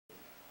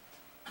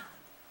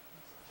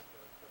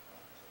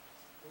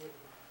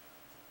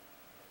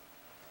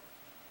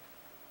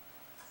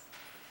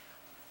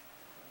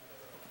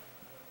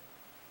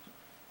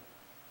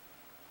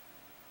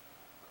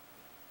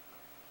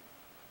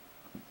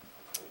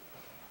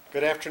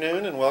Good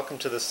afternoon and welcome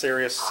to the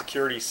CERIAS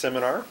Security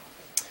Seminar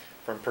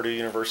from Purdue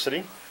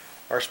University.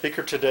 Our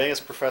speaker today is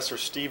Professor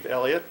Steve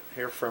Elliott,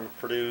 here from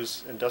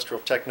Purdue's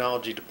Industrial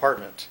Technology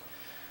Department.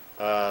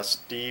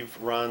 Steve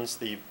runs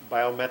the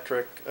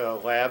Biometric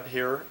lab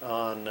here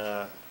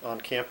on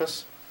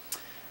campus,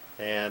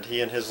 and he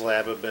and his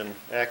lab have been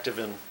active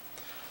in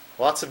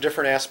lots of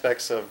different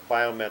aspects of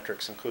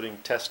biometrics, including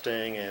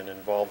testing and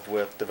involved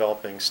with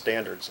developing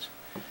standards.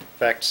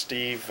 In fact,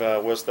 Steve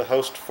was the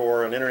host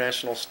for an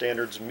international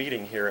standards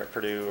meeting here at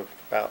Purdue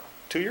about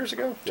 2 years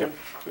ago, Yep.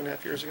 two and a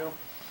half years ago.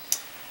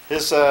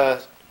 His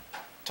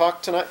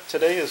talk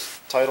today is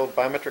titled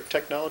Biometric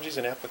Technologies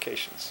and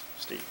Applications.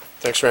 Steve.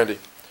 Thanks, Randy.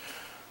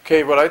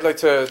 Okay, well, I'd like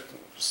to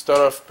start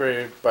off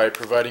by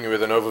providing you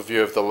with an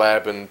overview of the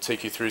lab and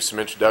take you through some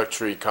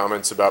introductory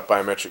comments about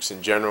biometrics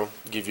in general,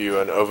 give you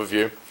an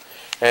overview,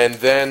 and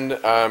then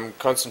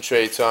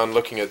concentrate on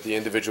looking at the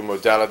individual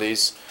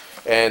modalities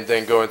and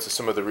then go into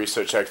some of the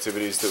research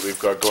activities that we've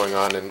got going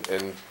on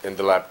in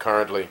the lab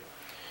currently.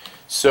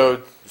 So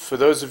for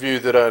those of you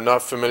that are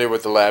not familiar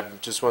with the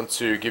lab, just want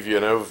to give you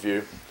an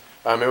overview.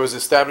 It was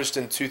established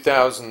in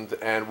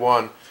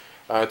 2001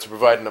 to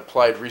provide an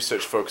applied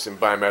research focus in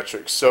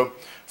biometrics. So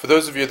for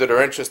those of you that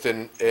are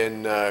interested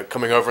in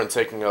coming over and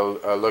taking a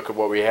look at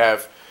what we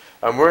have,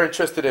 we're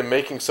interested in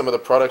making some of the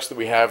products that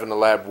we have in the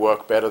lab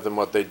work better than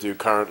what they do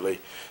currently.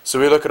 So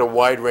we look at a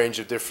wide range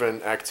of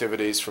different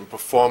activities, from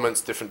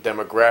performance, different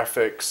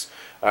demographics,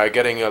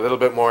 getting a little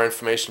bit more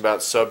information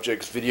about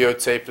subjects,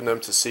 videotaping them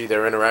to see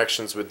their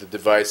interactions with the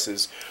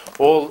devices,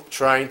 all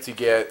trying to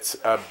get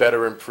a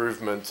better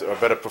improvement or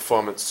better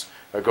performance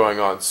going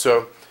on.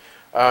 So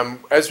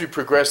as we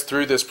progress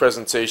through this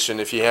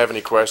presentation, if you have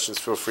any questions,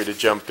 feel free to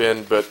jump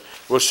in, but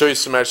we'll show you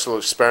some actual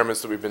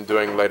experiments that we've been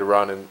doing later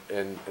on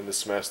in the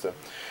semester.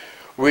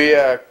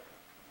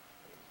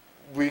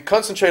 We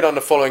concentrate on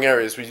the following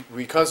areas.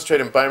 We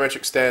concentrate on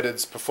biometric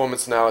standards,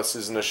 performance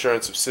analysis, and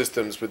assurance of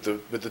systems, with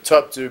the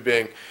top two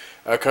being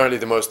currently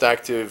the most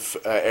active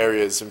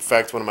areas. In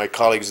fact, one of my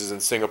colleagues is in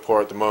Singapore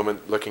at the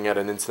moment looking at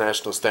an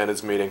international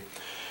standards meeting.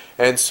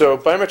 And so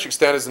biometric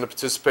standards and the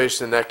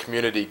participation in that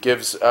community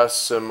gives us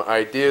some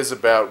ideas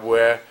about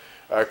where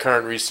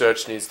current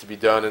research needs to be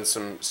done and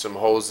some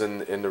holes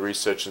in the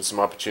research and some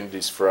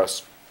opportunities for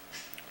us.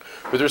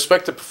 With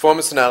respect to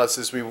performance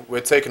analysis,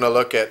 we're taking a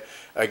look at,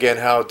 again,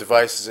 how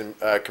devices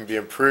can be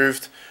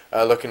improved,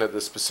 looking at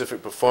the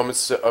specific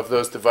performance of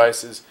those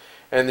devices.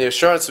 And the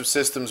assurance of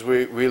systems,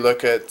 we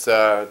look at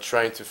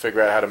trying to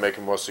figure out how to make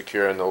them more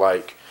secure and the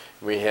like.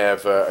 We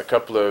have a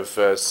couple of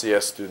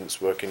CS students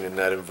working in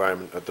that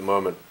environment at the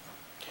moment.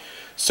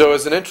 So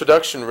as an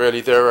introduction, really,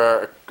 there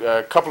are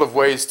a couple of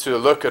ways to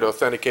look at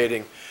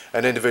authenticating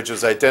an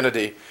individual's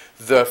identity.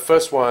 The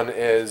first one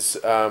is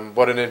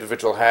what an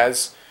individual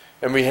has.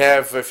 And we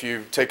have, if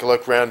you take a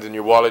look around in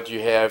your wallet,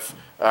 you have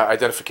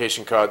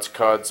identification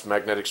cards,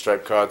 magnetic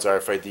stripe cards,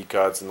 RFID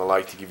cards, and the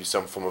like to give you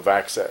some form of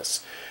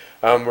access.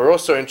 We're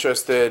also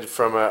interested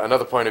from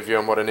another point of view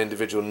on what an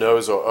individual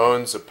knows or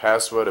owns, a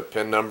password, a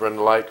PIN number, and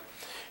the like.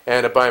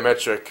 And a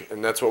biometric,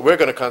 and that's what we're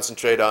going to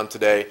concentrate on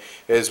today,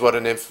 is what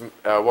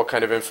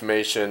kind of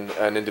information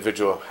an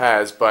individual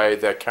has by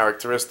their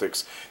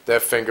characteristics,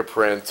 their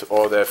fingerprint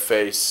or their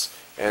face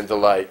and the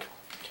like.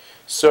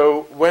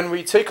 So when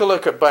we take a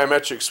look at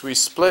biometrics, we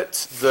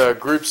split the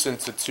groups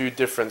into two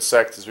different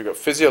sectors. We've got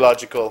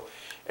physiological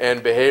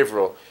and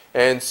behavioral.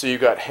 And so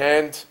you've got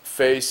hand,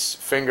 face,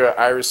 finger,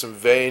 iris, and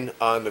vein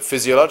on the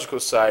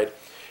physiological side.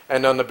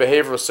 And on the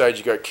behavioral side,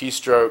 you've got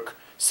keystroke,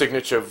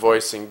 signature,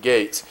 voice, and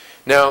gait.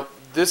 Now,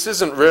 this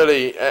isn't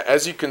really,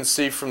 as you can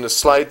see from the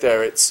slide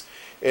there, it's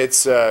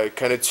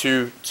kind of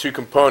two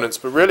components,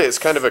 but really it's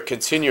kind of a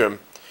continuum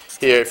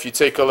here. If you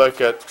take a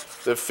look at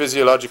the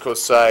physiological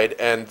side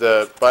and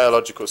the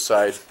biological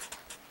side,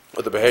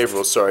 or the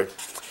behavioral, sorry.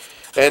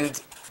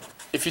 And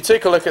if you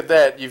take a look at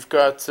that, you've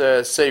got,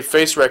 say,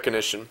 face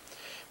recognition.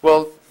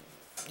 Well,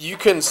 you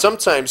can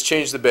sometimes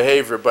change the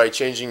behavior by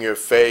changing your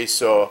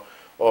face or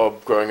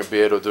growing a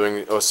beard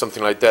or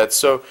something like that.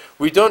 So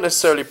we don't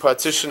necessarily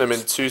partition them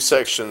in two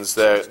sections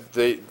there.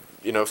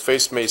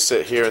 Face may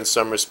sit here in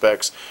some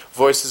respects.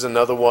 Voice is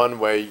another one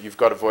where you've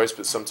got a voice,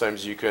 but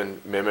sometimes you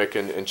can mimic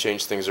and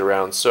change things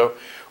around. So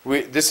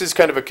this is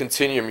kind of a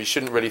continuum. You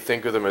shouldn't really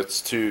think of them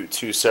as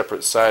two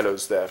separate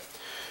silos there.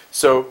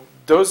 So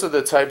those are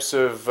the types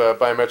of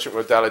biometric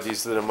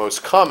modalities that are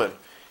most common.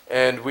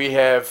 And we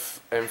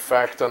have, in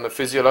fact, on the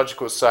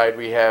physiological side,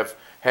 we have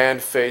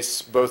hand,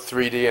 face, both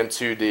 3D and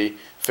 2D,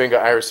 finger,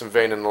 iris, and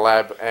vein in the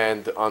lab.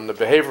 And on the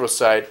behavioral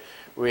side,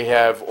 we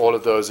have all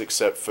of those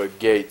except for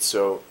gait.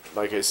 So,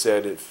 like I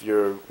said, if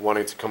you're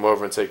wanting to come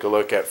over and take a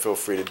look at, feel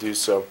free to do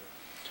so.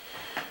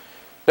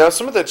 Now,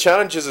 some of the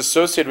challenges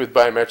associated with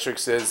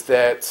biometrics is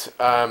that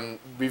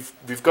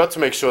we've got to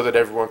make sure that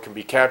everyone can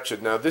be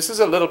captured. Now, this is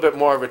a little bit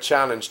more of a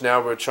challenge.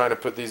 Now we're trying to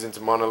put these into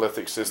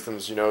monolithic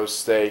systems,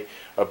 say,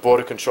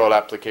 border control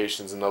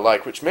applications and the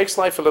like, which makes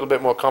life a little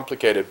bit more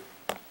complicated.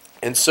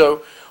 And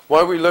so,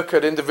 while we look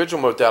at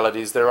individual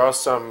modalities, there are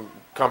some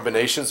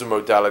combinations of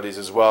modalities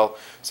as well,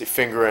 say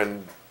finger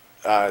and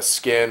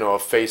skin or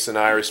face and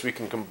iris. We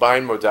can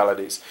combine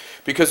modalities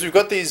because we've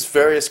got these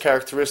various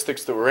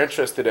characteristics that we're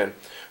interested in.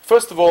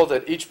 First of all,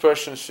 that each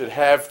person should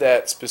have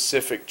that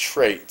specific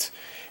trait.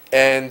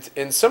 And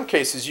in some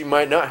cases, you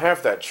might not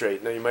have that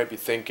trait. Now, you might be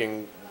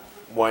thinking,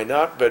 why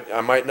not? But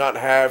I might not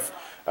have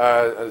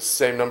the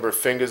same number of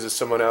fingers as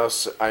someone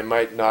else. I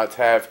might not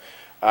have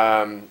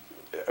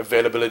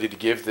availability to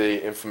give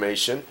the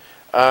information.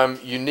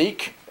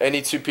 Unique,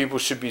 any two people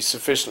should be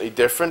sufficiently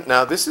different.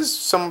 Now, this is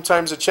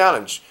sometimes a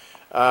challenge.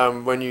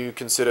 When you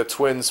consider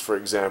twins, for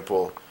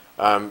example,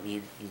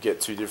 you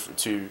get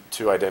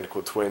two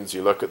identical twins.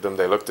 You look at them,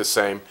 they look the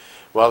same.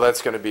 Well,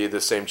 that's going to be the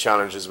same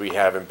challenge as we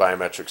have in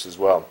biometrics as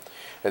well.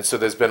 And so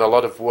there's been a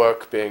lot of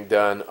work being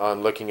done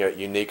on looking at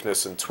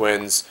uniqueness in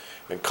twins,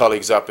 and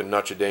colleagues up in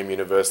Notre Dame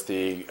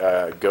University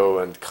go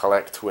and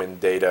collect twin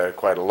data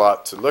quite a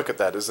lot to look at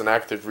that. It's an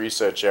active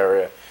research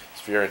area.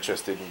 If you're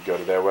interested, you can go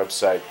to their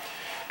website.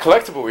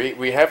 Collectible,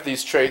 we have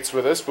these traits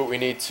with us, but we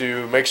need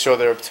to make sure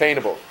they're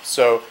obtainable.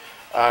 So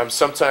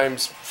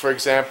sometimes, for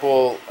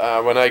example,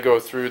 when I go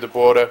through the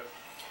border,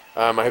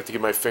 I have to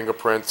give my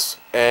fingerprints,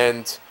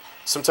 and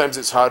sometimes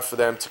it's hard for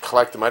them to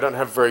collect them. I don't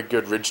have very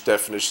good ridge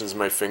definitions of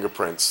my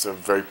fingerprints. They're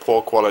very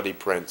poor quality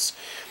prints.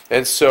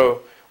 And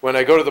so when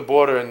I go to the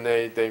border, and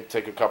they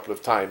take a couple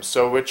of times.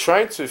 So we're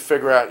trying to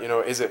figure out,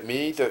 is it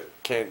me that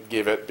can't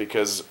give it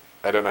because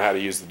I don't know how to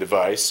use the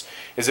device?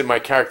 Is it my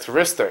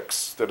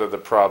characteristics that are the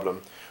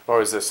problem?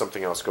 Or is there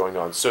something else going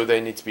on? So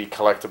they need to be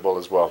collectible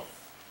as well.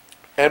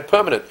 And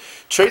permanent.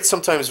 Traits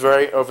sometimes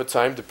vary over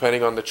time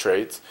depending on the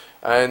trait.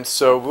 And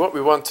so what we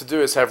want to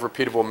do is have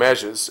repeatable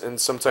measures, and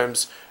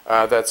sometimes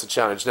that's a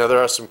challenge. Now, there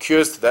are some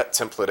cures to that.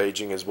 Template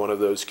aging is one of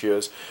those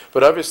cures.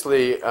 But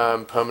obviously,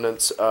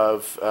 permanence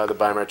of the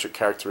biometric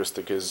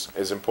characteristic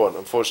is important.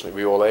 Unfortunately,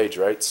 we all age,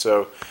 right?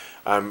 So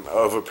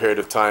over a period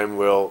of time,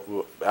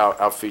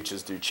 our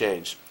features do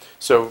change.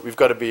 So we've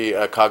got to be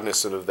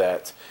cognizant of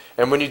that.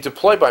 And when you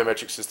deploy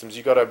biometric systems,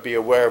 you've got to be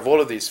aware of all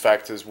of these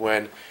factors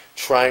when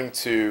trying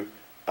to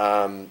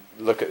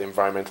look at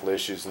environmental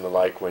issues and the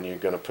like. When you're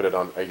going to put it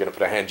on, are you going to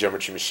put a hand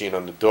geometry machine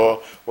on the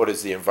door? What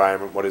is the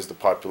environment? What is the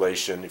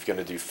population? If you're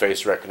going to do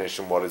face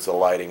recognition, what is the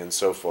lighting, and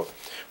so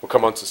forth. We'll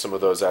come on to some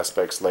of those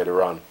aspects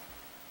later on.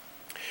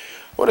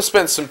 I want to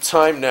spend some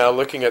time now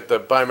looking at the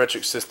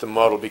biometric system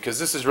model, because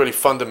this is really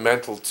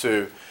fundamental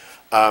to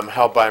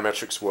how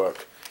biometrics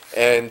work.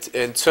 And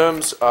in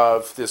terms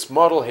of this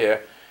model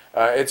here,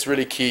 it's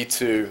really key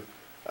to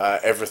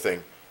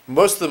everything.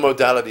 Most of the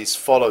modalities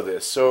follow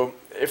this. So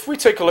if we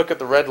take a look at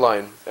the red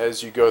line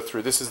as you go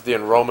through, this is the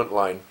enrollment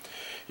line.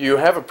 You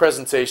have a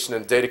presentation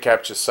and data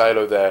capture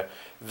silo there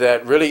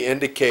that really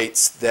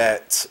indicates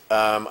that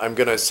I'm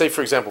going to, say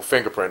for example,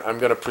 fingerprint. I'm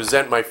going to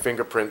present my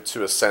fingerprint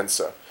to a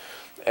sensor.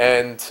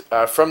 And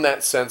from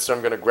that sensor, I'm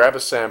going to grab a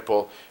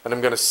sample, and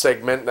I'm going to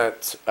segment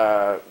that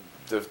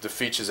the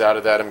features out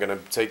of that. I'm going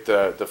to take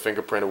the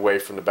fingerprint away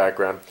from the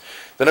background.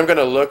 Then I'm going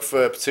to look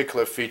for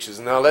particular features.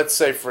 Now, let's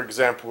say, for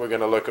example, we're going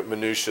to look at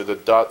minutia, the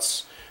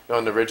dots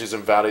on the ridges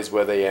and valleys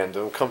where they end.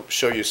 I'll come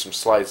show you some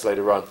slides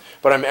later on.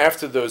 But I'm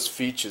after those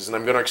features, and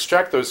I'm going to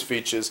extract those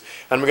features,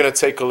 and I'm going to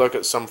take a look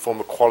at some form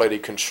of quality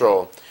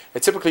control. I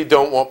typically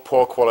don't want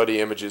poor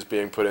quality images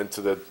being put into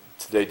the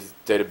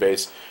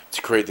database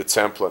to create the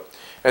template.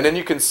 And then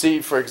you can see,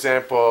 for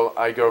example,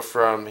 I go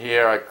from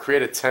here, I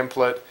create a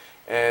template,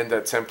 and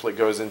that template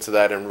goes into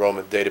that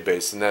enrollment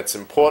database. And that's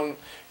important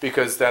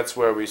because that's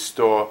where we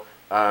store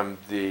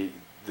the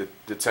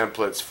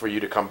templates for you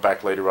to come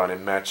back later on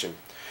in matching.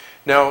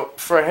 Now,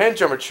 for a hand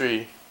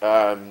geometry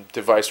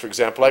device, for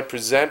example, I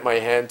present my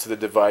hand to the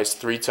device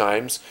 3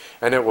 times,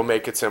 and it will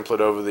make a template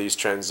over these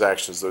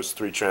transactions, those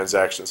 3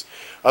 transactions.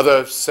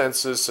 Other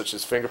sensors, such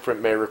as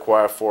fingerprint, may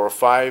require 4 or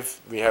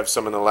 5. We have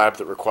some in the lab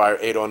that require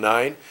 8 or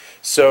 9.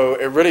 So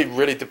it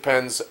really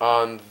depends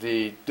on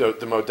the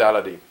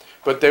modality.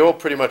 But they all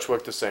pretty much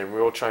work the same.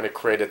 We're all trying to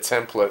create a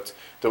template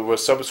that we'll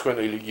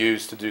subsequently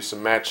use to do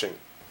some matching.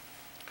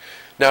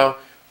 Now,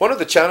 one of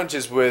the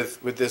challenges with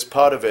this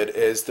part of it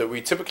is that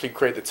we typically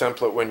create the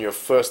template when you're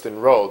first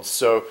enrolled.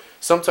 So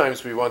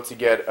sometimes we want to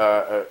get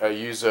a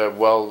user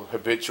well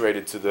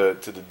habituated to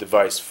the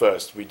device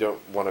first. We don't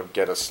want to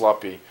get a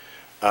sloppy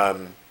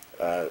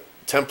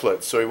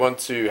template. So we want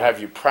to have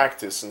you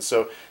practice. And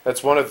so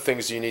that's one of the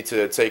things you need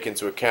to take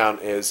into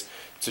account, is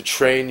to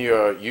train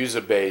your user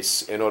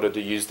base in order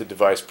to use the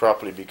device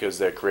properly, because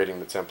they're creating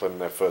the template in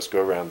their first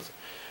go-round.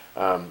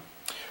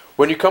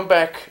 When you come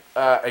back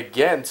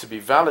again to be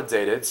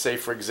validated, say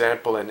for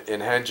example in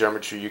hand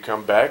geometry, you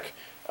come back,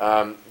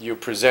 you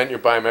present your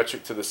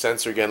biometric to the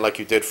sensor again like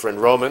you did for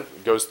enrollment.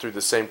 It goes through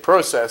the same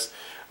process,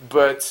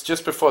 but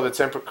just before the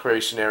template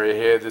creation area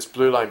here, this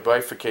blue line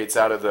bifurcates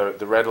out of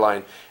the red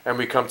line, and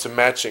we come to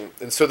matching.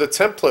 And so the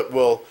template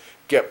will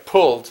get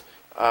pulled,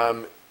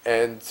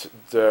 and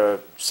the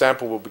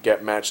sample will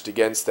get matched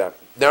against that.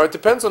 Now, it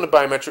depends on the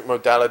biometric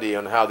modality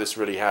on how this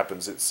really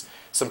happens. It's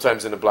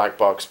sometimes in a black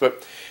box.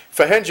 But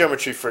for hand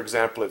geometry, for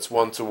example, it's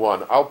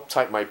 1-to-1. I'll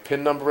type my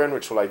PIN number in,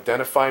 which will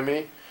identify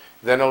me.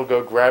 Then it'll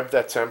go grab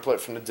that template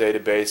from the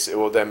database. It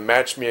will then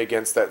match me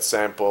against that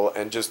sample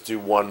and just do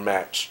one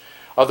match.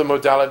 Other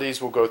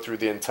modalities will go through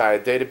the entire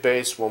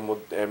database,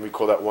 and we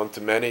call that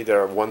one-to-many.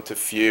 There are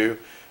one-to-few.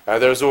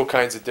 There's all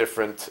kinds of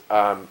different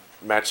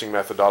matching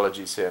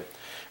methodologies here.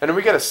 And then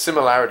we get a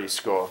similarity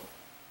score.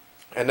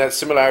 And that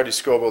similarity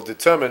score will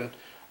determine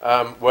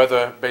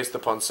whether, based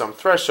upon some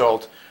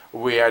threshold,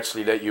 we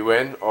actually let you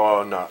in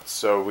or not.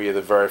 So we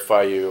either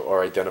verify you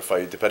or identify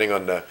you, depending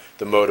on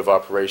the mode of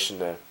operation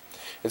there.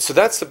 And so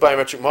that's the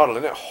biometric model,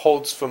 and it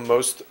holds for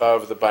most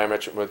of the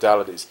biometric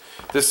modalities.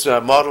 This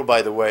model,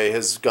 by the way,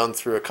 has gone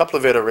through a couple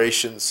of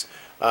iterations.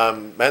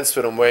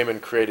 Mansfield and Wayman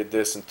created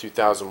this in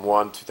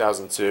 2001,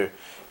 2002,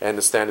 and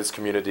the standards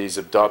communities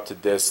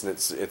adopted this, and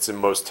it's in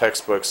most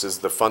textbooks as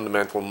the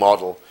fundamental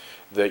model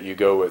that you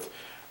go with.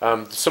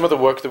 Some of the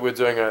work that we're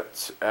doing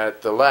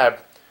at the lab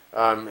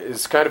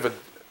is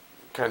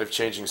kind of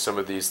changing some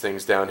of these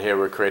things down here.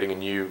 We're creating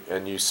a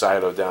new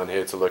silo down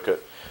here to look at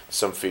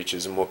some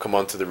features, and we'll come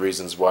on to the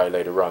reasons why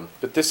later on.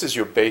 But this is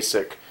your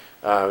basic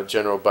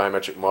general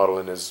biometric model,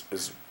 and is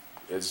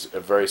a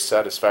very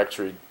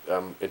satisfactory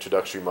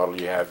introductory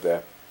model you have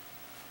there.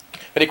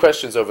 Any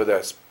questions over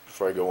this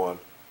before I go on?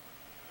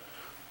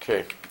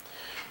 Okay.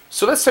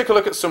 So let's take a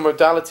look at some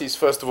modalities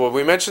first of all.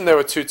 We mentioned there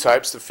were two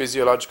types, the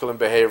physiological and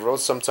behavioral.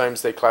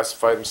 Sometimes they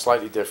classify them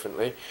slightly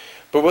differently.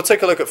 But we'll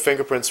take a look at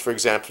fingerprints, for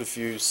example. If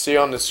you see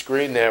on the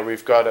screen there,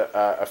 we've got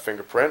a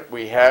fingerprint.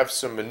 We have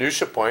some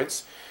minutia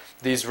points.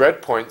 These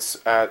red points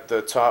at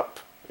the top,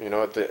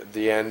 at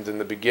the end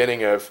and the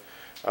beginning of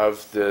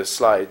the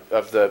slide,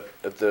 of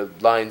the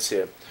lines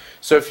here.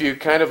 So if you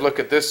kind of look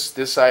at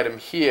this item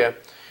here,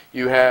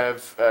 you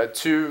have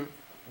two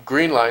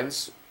green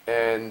lines,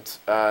 and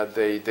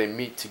they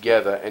meet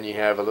together, and you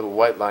have a little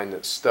white line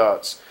that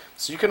starts.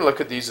 So you can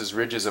look at these as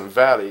ridges and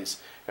valleys,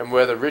 and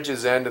where the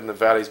ridges end and the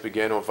valleys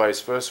begin, or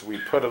vice versa, we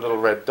put a little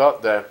red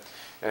dot there,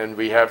 and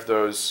we have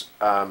those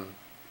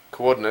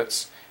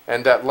coordinates,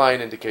 and that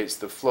line indicates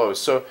the flow.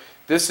 So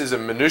this is a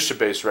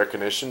minutia-based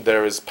recognition.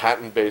 There is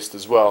pattern-based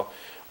as well,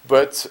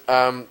 but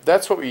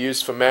that's what we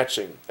use for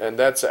matching, and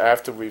that's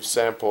after we've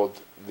sampled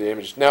the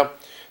image. Now,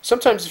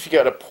 sometimes if you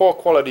get a poor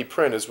quality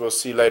print, as we'll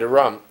see later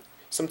on,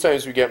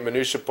 sometimes we get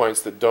minutia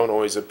points that don't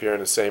always appear in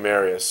the same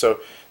area. So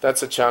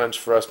that's a challenge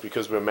for us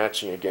because we're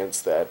matching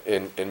against that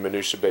in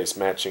minutia-based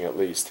matching at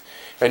least.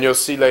 And you'll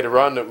see later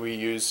on that we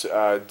use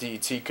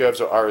DET curves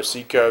or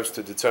ROC curves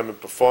to determine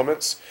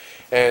performance.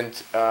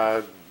 And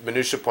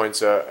minutia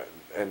points are,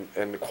 and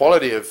the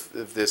quality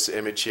of this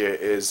image here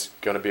is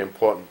going to be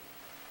important.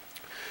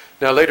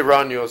 Now later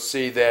on you'll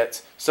see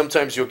that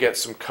sometimes you'll get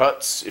some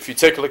cuts. If you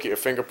take a look at your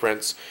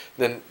fingerprints,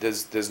 then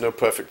there's no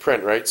perfect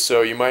print, right?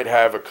 So you might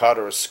have a cut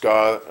or a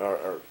scar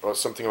or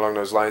something along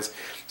those lines.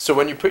 So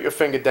when you put your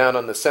finger down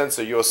on the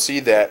sensor, you'll see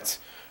that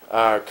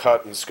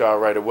cut and scar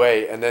right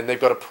away, and then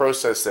they've got to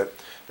process it.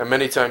 And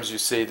many times you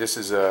see, this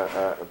is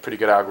a pretty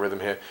good algorithm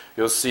here,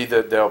 you'll see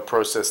that they'll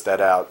process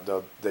that out.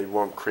 They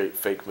won't create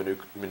fake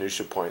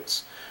minutia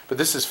points. But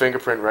this is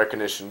fingerprint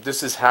recognition.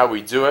 This is how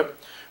we do it.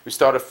 We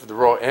start off with the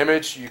raw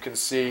image. You can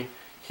see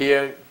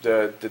here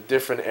the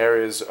different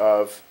areas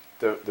of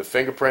the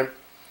fingerprint.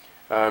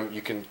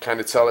 You can kind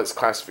of tell its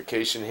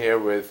classification here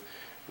with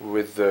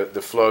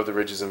the flow of the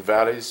ridges and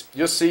valleys.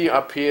 You'll see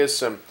up here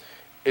some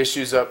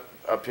issues up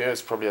here.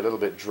 It's probably a little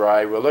bit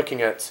dry. We're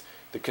looking at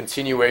the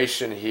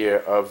continuation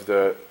here of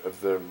the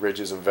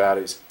ridges and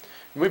valleys.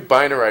 And we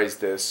binarize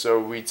this.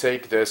 So we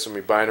take this and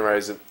we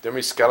binarize it. Then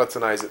we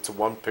skeletonize it to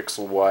 1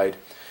 pixel wide.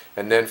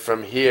 And then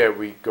from here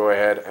we go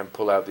ahead and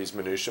pull out these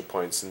minutia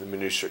points in the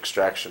minutia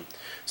extraction.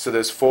 So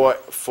there's four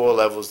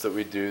levels that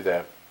we do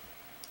there.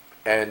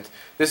 And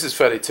this is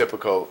fairly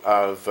typical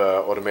of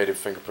automated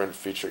fingerprint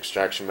feature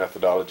extraction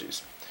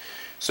methodologies.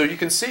 So you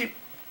can see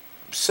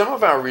some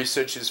of our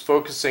research is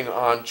focusing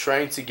on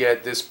trying to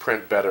get this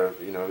print better.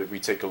 We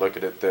take a look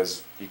at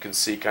it, you can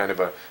see kind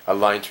of a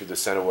line through the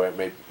center where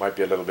it might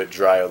be a little bit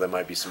dry, or there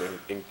might be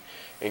some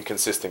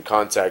inconsistent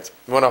contact.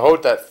 We want to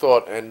hold that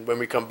thought, and when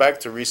we come back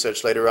to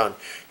research later on,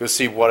 you'll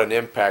see what an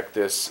impact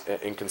this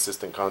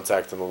inconsistent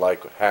contact and the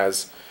like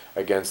has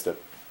against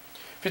it.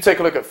 If you take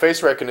a look at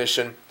face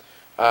recognition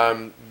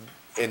in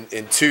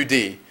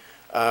 2D,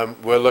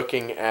 we're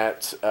looking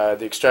at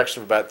the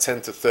extraction of about 10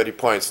 to 30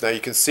 points. Now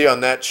you can see on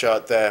that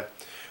chart there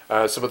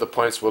some of the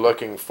points we're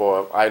looking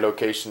for: eye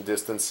location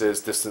distances,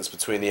 distance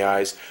between the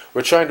eyes.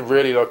 We're trying to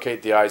really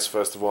locate the eyes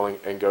first of all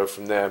and go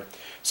from there.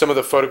 Some of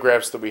the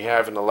photographs that we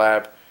have in the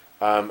lab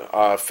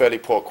are fairly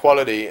poor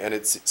quality, and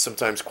it's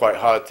sometimes quite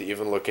hard to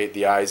even locate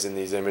the eyes in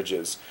these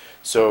images.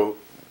 So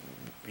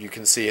you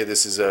can see here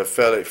this is a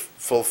fairly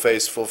full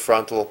face, full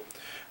frontal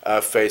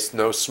face,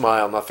 no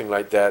smile, nothing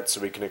like that,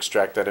 so we can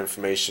extract that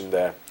information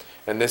there.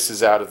 And this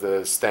is out of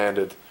the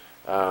standard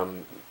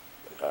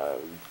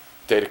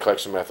data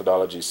collection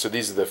methodologies. So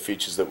these are the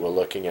features that we're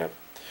looking at.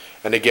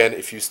 And again,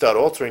 if you start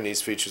altering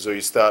these features, or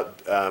you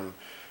start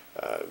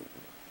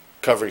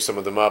covering some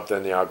of them up,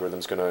 then the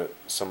algorithm's going to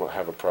somewhat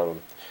have a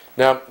problem.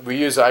 Now, we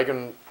use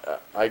eigen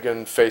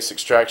face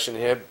extraction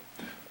here,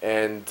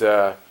 and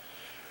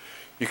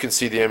you can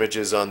see the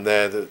images on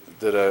there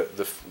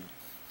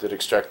that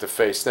extract the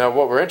face. Now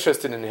what we're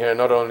interested in here,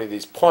 not only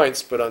these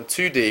points, but on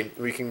 2D,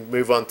 we can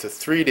move on to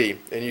 3D,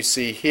 and you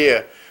see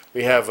here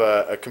we have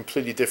a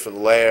completely different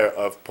layer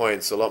of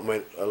points, a lot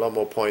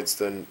more points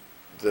than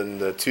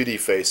the 2D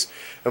face.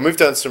 And we've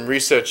done some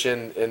research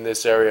in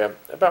this area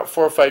about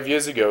 4 or 5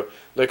 years ago,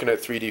 looking at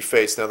 3D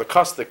face. Now the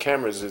cost of the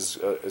cameras is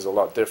a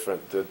lot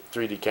different. The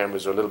 3D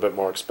cameras are a little bit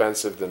more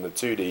expensive than the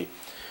 2D.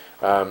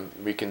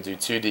 We can do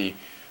 2D,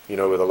 you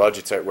know, with a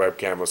Logitech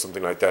webcam or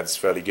something like that. It's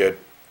fairly good.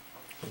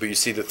 But you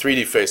see the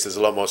 3D face, there's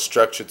a lot more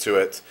structure to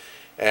it.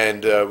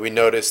 And we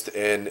noticed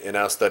in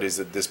our studies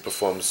that this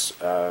performs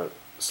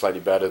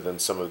slightly better than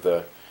some of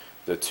the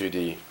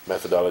 2D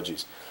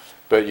methodologies.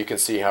 But you can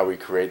see how we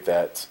create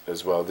that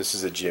as well. This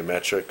is a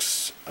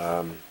geometrics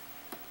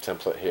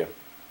template here.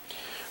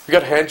 We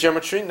got hand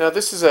geometry. Now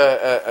this is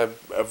a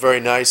very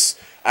nice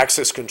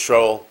access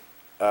control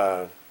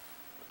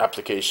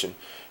application.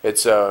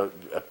 It's a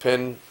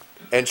pin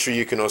entry.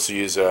 You can also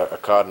use a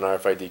card, an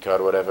RFID card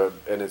or whatever,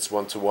 and it's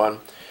one-to-one.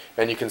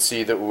 And you can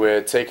see that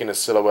we're taking a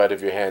silhouette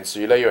of your hand. So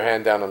you lay your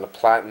hand down on the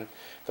platen.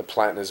 The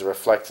platen is a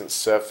reflectant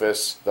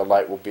surface. The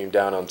light will beam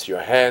down onto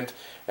your hand,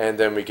 and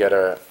then we get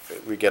a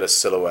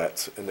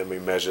silhouette, and then we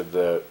measure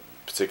the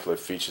particular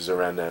features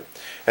around that.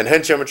 And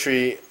hand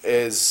geometry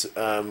is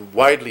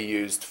widely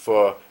used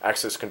for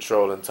access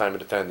control and time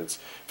and attendance.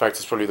 In fact,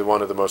 it's probably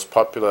one of the most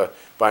popular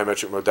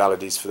biometric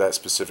modalities for that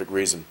specific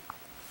reason.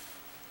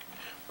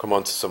 Come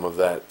on to some of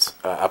that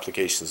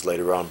applications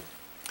later on.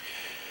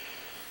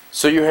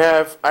 So you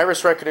have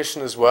iris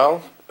recognition as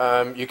well.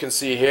 You can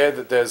see here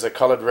that there's a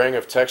colored ring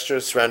of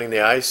texture surrounding the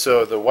eye.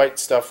 So the white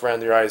stuff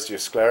around the eye is your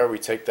sclera. We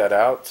take that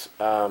out,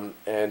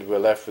 and we're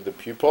left with the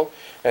pupil.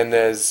 And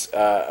there's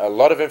a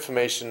lot of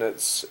information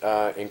that's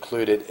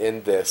included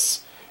in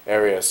this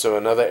area. So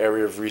another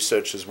area of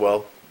research as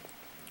well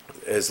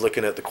is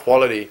looking at the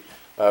quality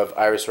of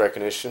iris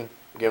recognition.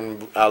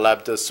 Again, our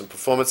lab does some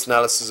performance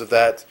analysis of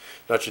that.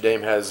 Notre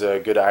Dame has a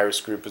good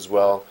iris group as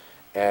well.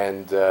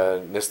 And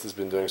NIST has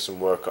been doing some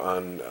work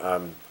on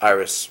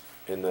iris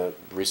in the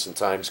recent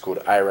times, called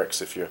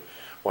IREX, if you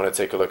want to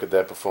take a look at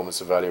their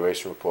performance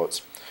evaluation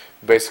reports.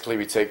 Basically,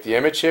 we take the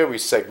image here, we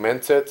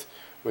segment it,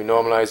 we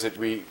normalize it,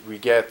 we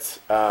get,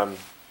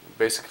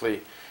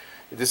 basically,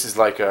 this is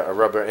like a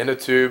rubber inner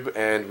tube,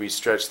 and we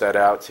stretch that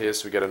out here,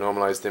 so we get a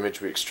normalized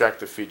image, we extract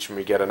the feature, and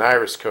we get an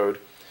iris code.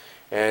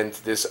 And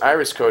this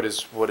iris code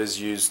is what is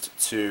used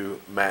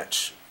to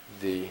match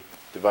the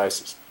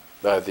devices,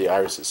 the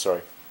irises,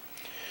 sorry.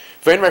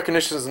 Vein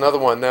recognition is another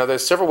one. Now,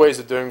 there's several ways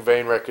of doing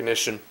vein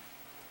recognition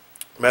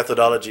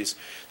methodologies.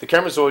 The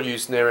cameras all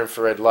use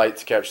near-infrared light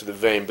to capture the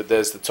vein, but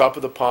there's the top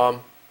of the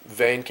palm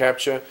vein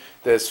capture,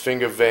 there's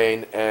finger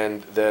vein,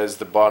 and there's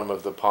the bottom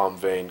of the palm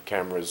vein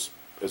cameras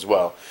as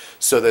well.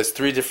 So there's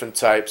 3 different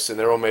types, and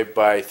they're all made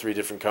by 3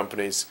 different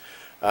companies.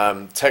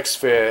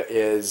 TechSphere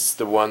is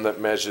the one that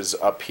measures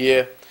up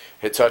here.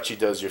 Hitachi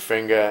does your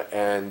finger,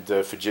 and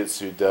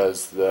Fujitsu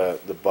does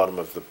the bottom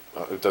of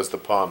the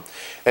palm.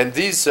 And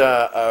these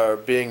are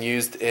being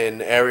used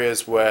in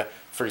areas where,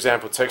 for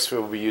example,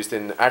 TechSphere will be used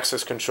in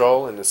access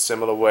control in a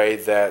similar way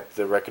that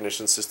the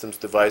recognition systems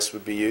device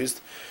would be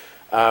used.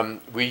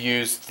 We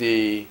used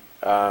the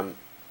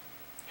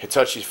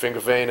Hitachi finger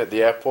vein at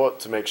the airport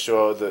to make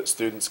sure that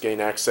students gain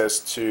access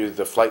to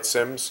the flight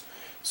sims.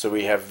 So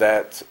we have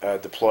that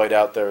deployed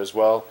out there as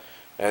well.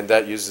 And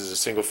that uses a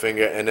single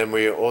finger. And then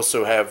we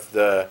also have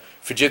the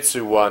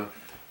Fujitsu one,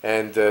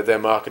 and they're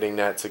marketing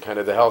that to kind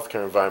of the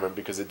healthcare environment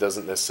because it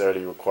doesn't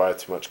necessarily require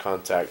too much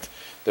contact.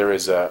 There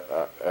is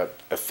a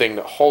thing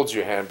that holds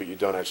your hand, but you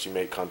don't actually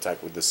make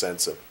contact with the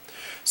sensor.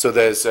 So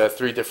there's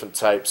 3 different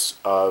types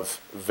of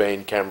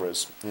vein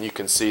cameras, and you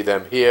can see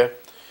them here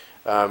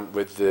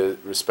with the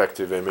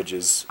respective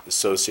images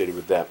associated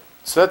with that.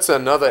 So that's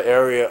another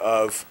area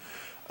of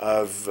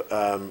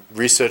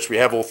research. We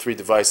have all 3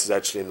 devices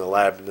actually in the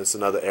lab, and it's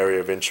another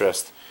area of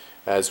interest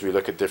as we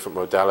look at different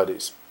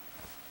modalities.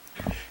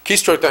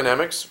 Keystroke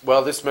dynamics,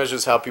 well, this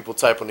measures how people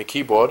type on the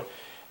keyboard,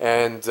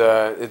 and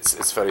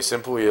it's fairly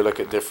simple. You look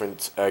at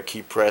different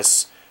key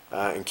press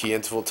and key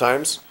interval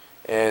times,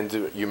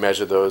 and you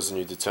measure those and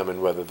you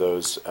determine whether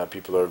those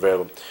people are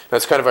available. Now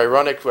it's kind of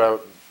ironic,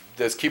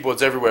 there's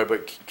keyboards everywhere,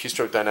 but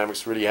keystroke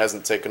dynamics really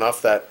hasn't taken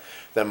off that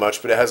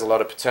much, but it has a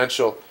lot of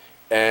potential.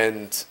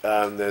 And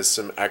there's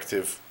some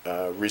active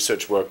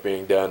research work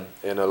being done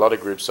in a lot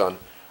of groups on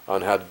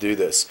how to do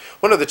this.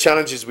 One of the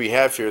challenges we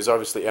have here is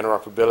obviously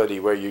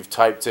interoperability, where you've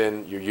typed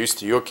in, you're used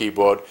to your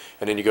keyboard,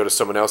 and then you go to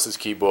someone else's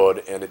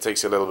keyboard, and it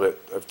takes a little bit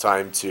of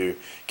time to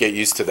get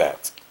used to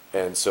that.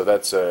 And so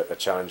that's a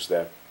challenge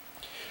there.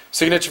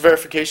 Signature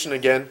verification,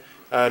 again,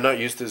 not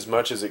used as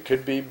much as it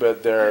could be,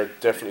 but there are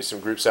definitely some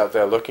groups out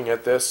there looking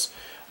at this.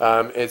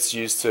 It's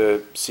used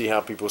to see how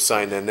people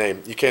sign their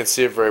name. You can't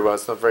see it very well,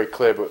 it's not very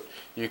clear, but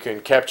you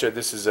can capture,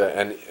 this is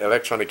an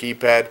electronic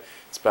e-pad,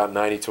 It's about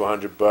 90 to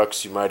 100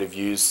 bucks. You might have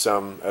used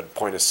some at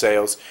point of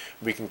sales.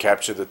 We can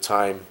capture the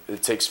time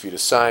it takes for you to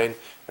sign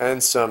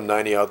and some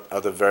 90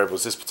 other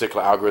variables. This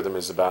particular algorithm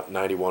is about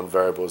 91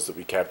 variables that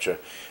we capture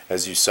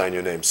as you sign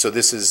your name. So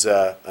this is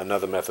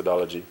another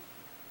methodology.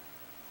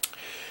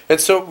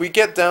 And so we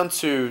get down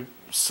to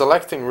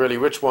selecting really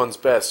which one's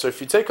best. So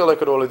if you take a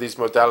look at all of these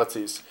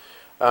modalities,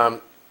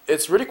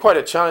 it's really quite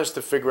a challenge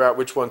to figure out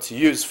which one to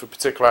use for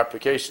particular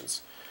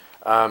applications.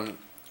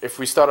 If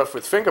we start off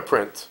with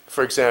fingerprint,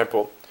 for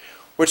example,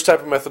 which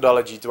type of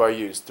methodology do I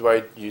use? Do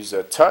I use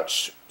a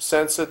touch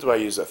sensor? Do I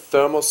use a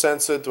thermal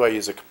sensor? Do I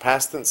use a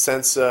capacitance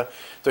sensor?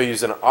 Do I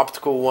use an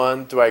optical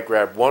one? Do I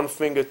grab 1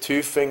 finger,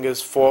 2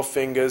 fingers, 4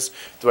 fingers?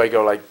 Do I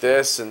go like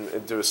this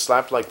and do a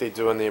slap like they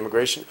do on the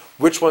immigration?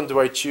 Which one do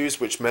I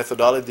choose? Which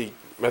methodology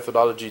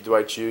do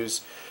I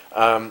choose?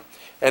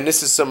 And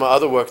this is some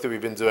other work that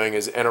we've been doing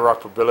is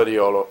interoperability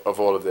of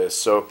all of this.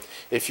 So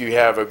if you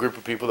have a group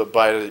of people that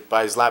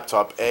buys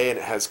laptop A and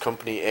it has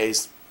company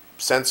A's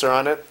sensor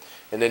on it,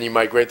 and then you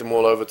migrate them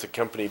all over to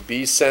company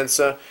B's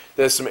sensor,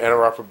 there's some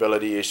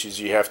interoperability issues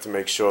you have to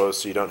make sure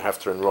so you don't have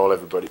to enroll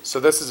everybody. So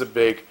this is a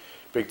big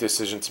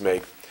decision to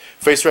make.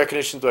 Face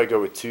recognition, do I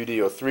go with 2D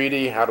or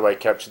 3D? How do I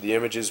capture the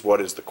images? What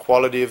is the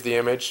quality of the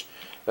image?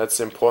 That's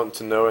important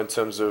to know in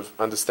terms of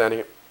understanding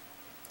it.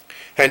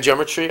 Hand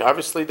geometry,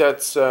 obviously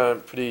that's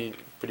pretty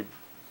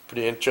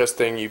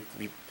interesting.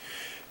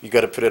 You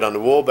got to put it on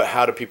the wall, but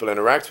how do people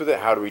interact with it?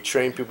 How do we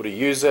train people to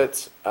use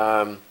it?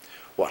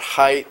 What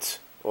height?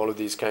 All of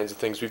these kinds of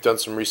things. We've done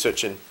some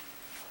research in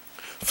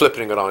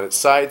flipping it on its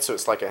side, so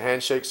it's like a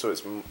handshake, so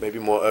it's maybe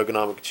more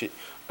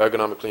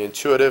ergonomically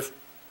intuitive.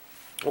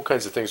 All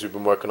kinds of things we've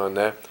been working on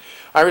there.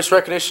 Iris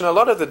recognition, a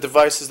lot of the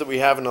devices that we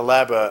have in the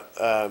lab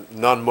are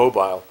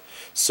non-mobile.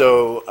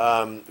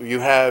 So you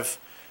have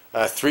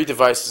 3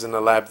 devices in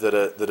the lab that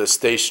are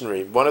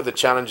stationary. One of the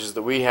challenges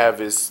that we have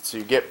is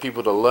to get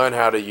people to learn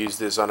how to use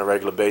this on a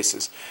regular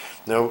basis.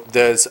 Now,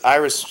 there's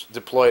Iris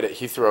deployed at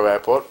Heathrow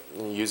Airport.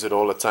 I use it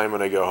all the time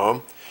when I go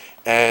home.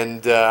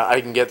 And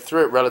I can get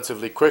through it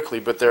relatively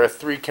quickly, but there are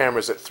 3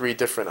 cameras at 3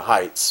 different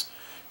heights.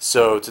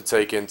 So to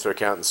take into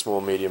account the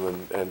small,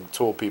 medium, and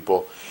tall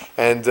people.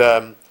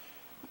 And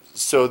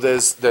so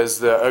there's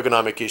the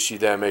ergonomic issue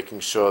there, making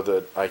sure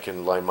that I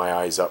can line my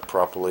eyes up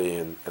properly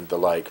and the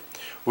like.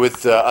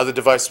 With other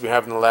devices we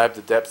have in the lab,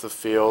 the depth of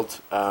field,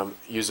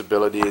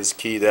 usability is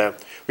key there.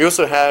 We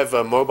also have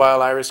a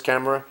mobile iris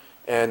camera,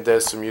 and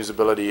there's some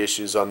usability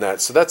issues on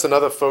that. So that's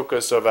another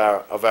focus of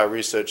our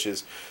research,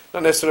 is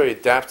not necessarily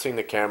adapting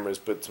the cameras,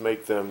 but to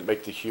make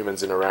the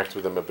humans interact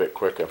with them a bit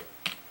quicker.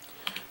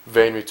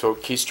 Vein, we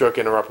talk keystroke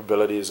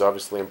interoperability is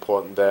obviously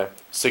important there.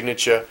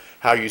 Signature,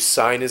 how you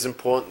sign is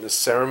important, the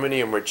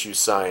ceremony in which you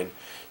sign.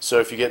 So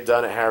if you get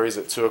done at Harry's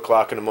at 2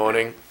 o'clock in the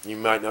morning, you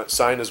might not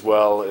sign as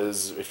well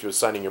as if you're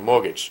signing your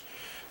mortgage.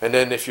 And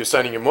then if you're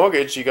signing your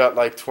mortgage, you got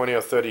like 20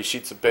 or 30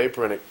 sheets of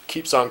paper and it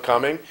keeps on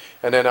coming,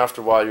 and then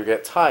after a while you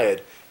get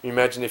tired.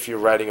 Imagine if you're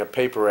writing a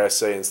paper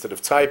essay instead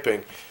of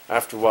typing.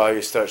 After a while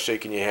you start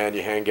shaking your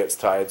hand gets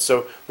tired.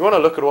 So we want to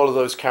look at all of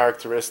those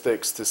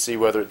characteristics to see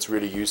whether it's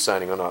really you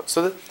signing or not.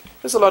 So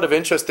there's a lot of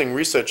interesting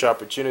research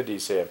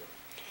opportunities here.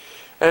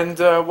 And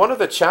one of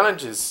the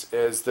challenges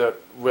is that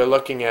we're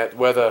looking at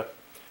whether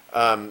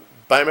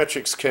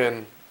biometrics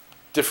can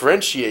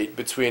differentiate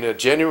between a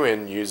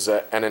genuine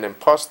user and an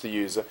imposter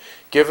user,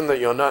 given that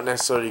you're not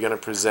necessarily going to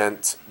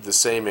present the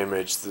same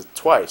image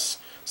twice.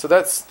 So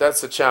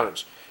that's a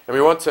challenge. And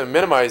we want to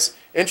minimize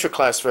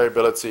intra-class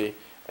variability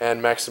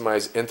and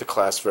maximize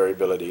interclass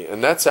variability.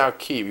 And that's our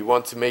key. We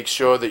want to make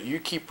sure that you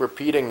keep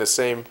repeating the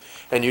same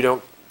and you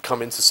don't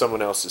come into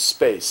someone else's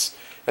space.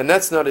 And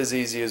that's not as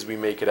easy as we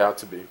make it out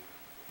to be.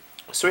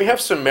 So we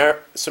have some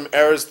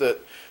errors that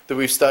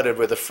we've started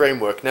with a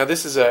framework. Now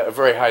this is a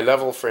very high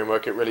level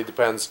framework. It really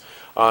depends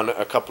on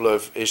a couple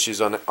of issues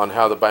on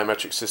how the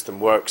biometric system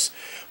works.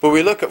 But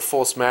we look at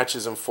false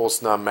matches and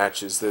false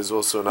non-matches. There's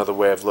also another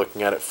way of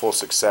looking at it,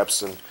 false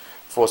accepts and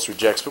false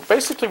rejects. But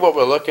basically what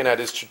we're looking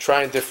at is to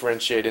try and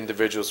differentiate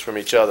individuals from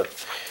each other.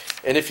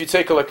 And if you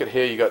take a look at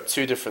here, you got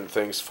 2 different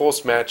things,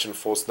 false match and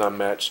false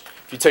non-match.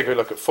 If you take a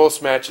look at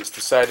false match, it's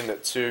deciding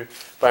that 2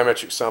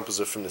 biometric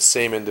samples are from the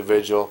same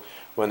individual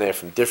when they're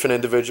from different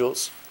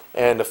individuals.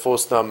 And the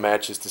false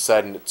non-match is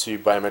deciding that 2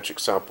 biometric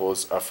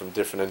samples are from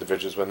different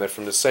individuals when they're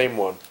from the same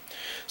one.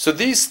 So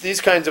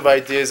these kinds of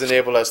ideas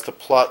enable us to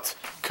plot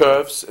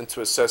curves and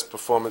to assess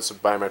performance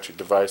of biometric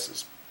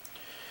devices.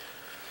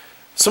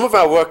 Some of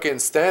our work in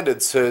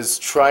standards has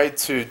tried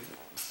to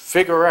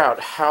figure out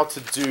how to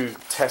do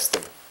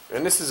testing.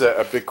 And this is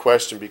a big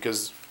question,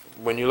 because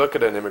when you look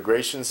at an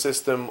immigration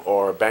system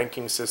or a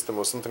banking system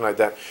or something like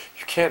that,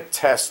 you can't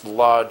test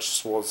large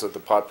swaths of the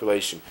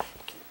population.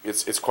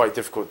 It's quite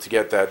difficult to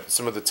get that.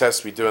 Some of the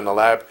tests we do in the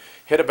lab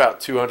hit about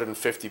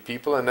 250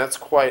 people, and that's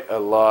quite a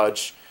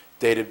large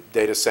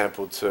data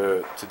sample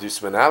to do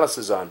some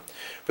analysis on.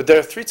 But there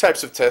are 3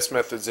 types of test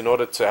methods in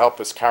order to help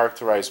us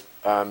characterize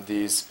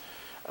the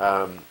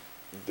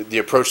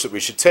approach that we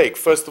should take.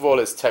 First of all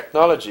is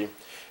technology,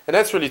 And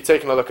that's really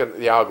taking a look at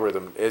the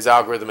algorithm. Is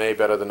algorithm A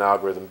better than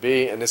algorithm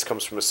B? And this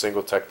comes from a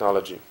single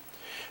technology.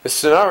 The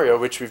scenario,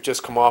 which we've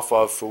just come off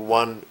of for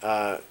one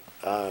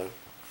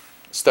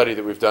study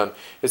that we've done,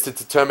 is to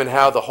determine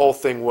how the whole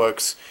thing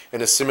works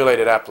in a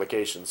simulated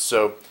application.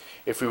 So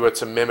if we were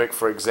to mimic,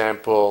 for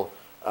example,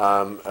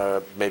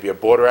 maybe a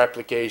border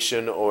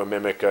application or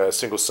mimic a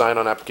single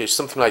sign-on application,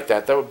 something like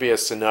that, that would be a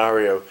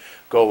scenario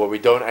goal where we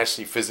don't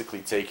actually physically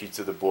take you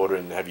to the border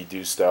and have you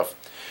do stuff.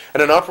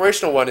 And an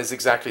operational one is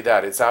exactly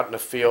that. It's out in the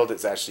field.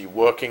 It's actually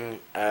working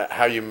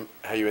how you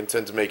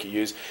intend to make it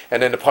use.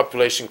 And then the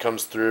population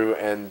comes through,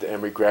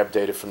 and we grab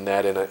data from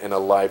that in a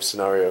live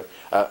scenario,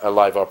 a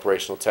live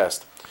operational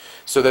test.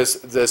 So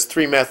there's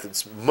three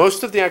methods.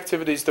 Most of the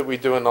activities that we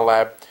do in the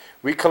lab,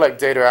 we collect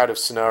data out of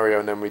scenario,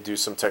 and then we do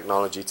some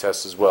technology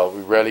tests as well.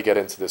 We rarely get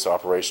into this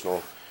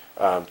operational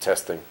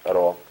testing at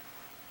all.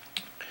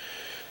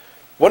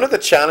 One of the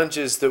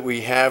challenges that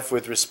we have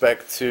with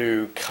respect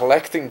to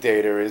collecting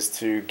data is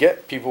to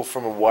get people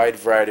from a wide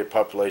variety of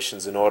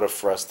populations in order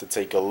for us to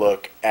take a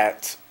look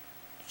at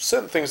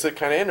certain things that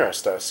kind of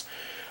interest us.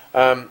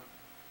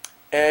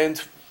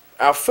 And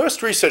our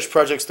first research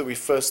projects that we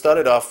first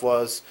started off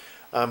was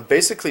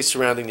basically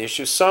surrounding the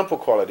issue of sample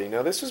quality.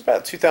 Now this was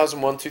about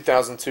 2001,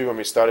 2002 when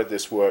we started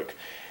this work,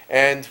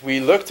 and we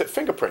looked at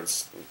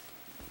fingerprints.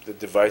 The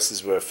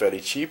devices were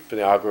fairly cheap, the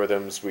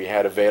algorithms we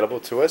had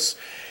available to us.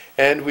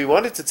 And we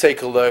wanted to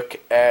take a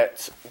look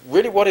at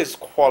really what is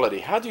quality.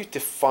 How do you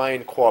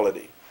define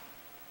quality?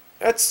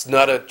 That's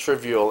not a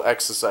trivial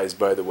exercise,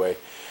 by the way.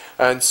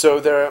 And so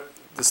the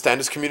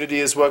standards community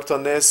has worked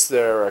on this.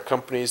 There are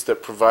companies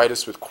that provide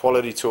us with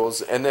quality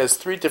tools, and there's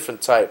three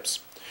different types.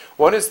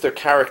 One is the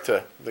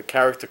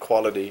character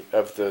quality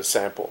of the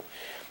sample.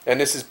 And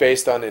this is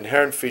based on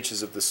inherent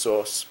features of the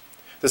source.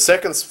 The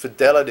second is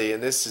fidelity,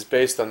 and this is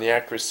based on the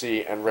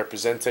accuracy and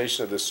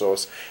representation of the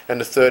source. And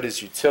the third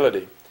is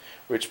utility,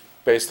 which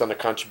based on the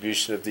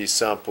contribution of these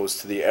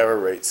samples to the error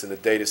rates in the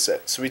data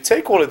set. So we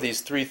take all of these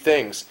three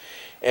things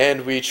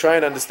and we try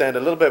and understand a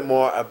little bit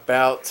more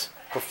about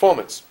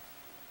performance.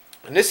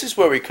 And this is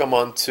where we come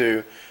on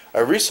to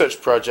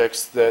research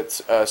projects that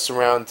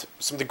surround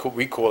something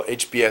we call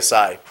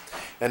HBSI,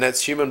 and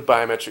that's human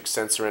biometric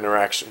sensor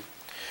interaction.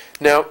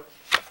 Now,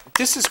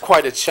 this is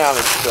quite a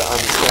challenge to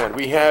understand.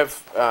 We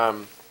have,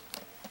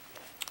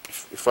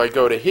 if I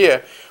go to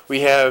here,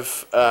 we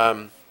have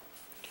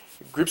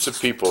groups of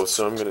people,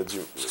 so I'm going to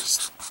do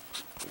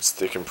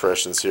stick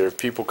impressions here.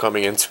 People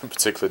coming into a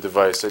particular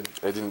device. I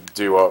didn't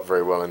do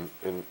very well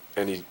in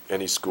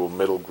any school,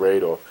 middle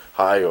grade or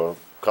high or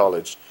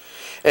college.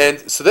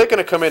 And so they're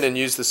going to come in and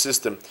use the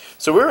system.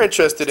 So we're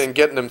interested in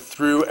getting them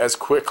through as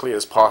quickly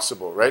as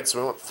possible, right? So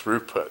we want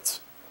throughput,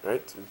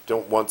 right? We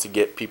don't want to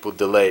get people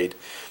delayed.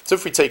 So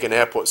if we take an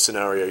airport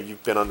scenario,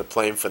 you've been on the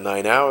plane for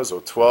 9 hours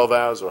or 12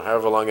 hours or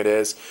however long it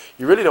is,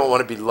 you really don't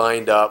want to be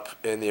lined up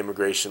in the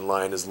immigration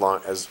line as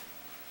long as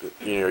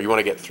you want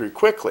to get through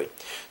quickly.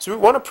 So we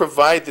want to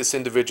provide this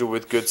individual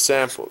with good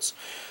samples.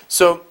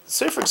 So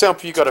say, for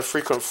example, you got a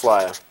frequent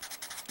flyer.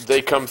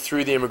 They come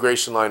through the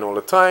immigration line all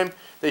the time.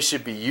 They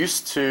should be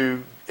used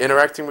to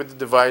interacting with the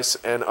device,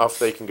 and off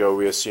they can go.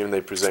 We assume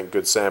they present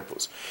good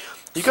samples.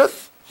 You got,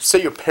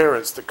 say, your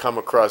parents that come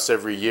across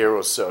every year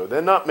or so.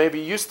 They're not maybe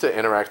used to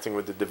interacting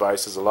with the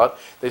devices a lot.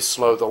 They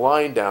slow the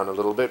line down a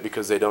little bit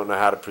because they don't know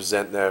how to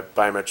present their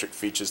biometric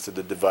features to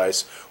the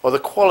device, or the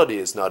quality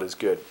is not as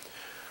good.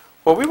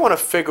 Well, we want to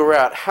figure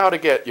out how to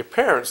get your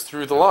parents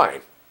through the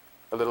line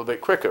a little bit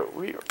quicker.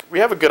 We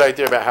have a good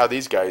idea about how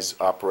these guys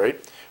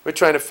operate. We're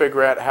trying to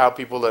figure out how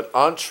people that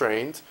aren't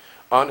trained,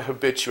 aren't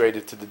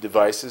habituated to the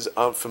devices,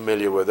 aren't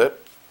familiar with it,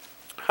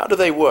 how do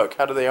they work?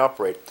 How do they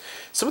operate?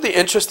 Some of the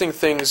interesting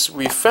things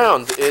we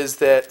found is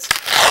that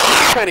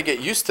you kind of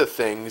get used to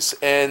things,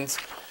 and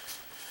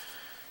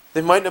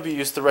they might not be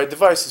used to the right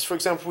devices. For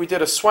example, we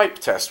did a swipe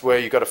test where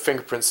you got a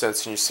fingerprint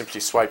sensor and you simply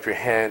swipe your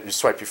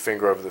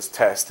finger over this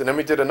test. And then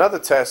we did another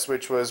test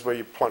which was where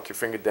you plunk your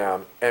finger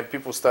down and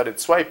people started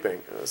swiping.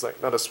 It was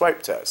like not a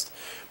swipe test.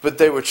 But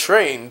they were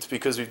trained,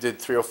 because we did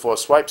 3 or 4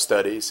 swipe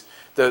studies,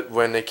 that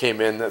when they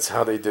came in, that's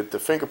how they did the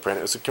fingerprint.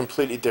 It was a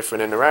completely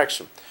different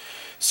interaction.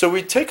 So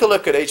we take a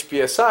look at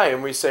HBSI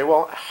and we say,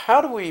 well,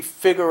 how do we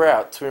figure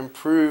out to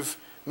improve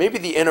maybe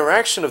the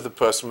interaction of the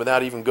person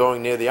without even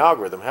going near the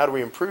algorithm? How do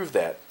we improve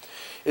that?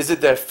 Is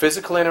it their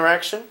physical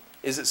interaction?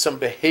 Is it some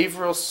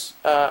behavioral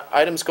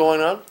items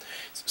going on?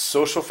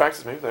 Social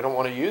factors, maybe they don't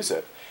want to use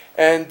it.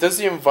 And does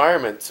the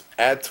environment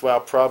add to our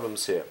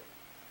problems here?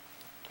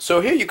 So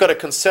here you've got a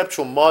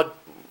conceptual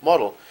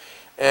model,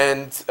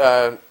 and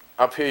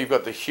up here you've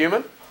got the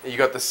human, you've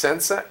got the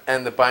sensor,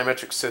 and the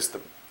biometric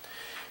system.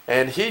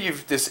 And here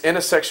you've this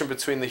intersection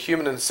between the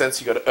human and the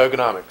sensor. You've got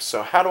ergonomics.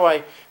 So how do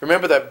I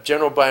remember that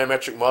general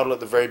biometric model at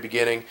the very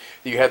beginning?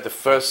 You had the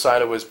first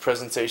silo was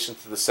presentation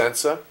to the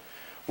sensor.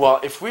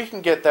 Well, if we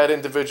can get that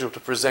individual to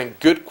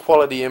present good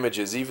quality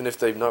images, even if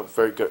they've not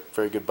very good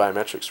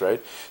biometrics,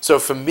 right? So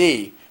for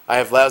me, I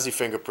have lousy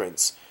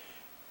fingerprints.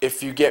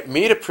 If you get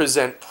me to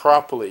present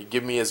properly,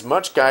 give me as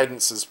much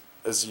guidance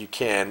as you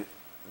can,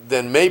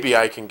 then maybe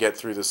I can get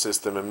through the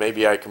system and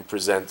maybe I can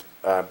present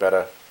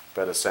better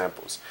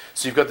samples.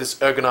 So you've got this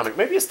ergonomic.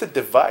 Maybe it's the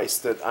device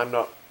that I'm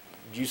not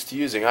used to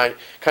using. I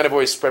kind of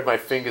always spread my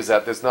fingers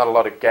out. There's not a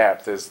lot of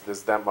gap. There's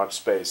that much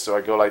space. So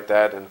I go like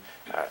that, and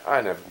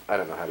I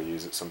don't know how to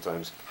use it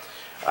sometimes.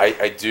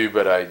 I do,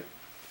 but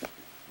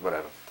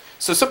whatever.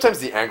 So sometimes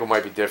the angle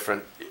might be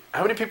different.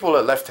 How many people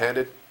are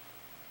left-handed?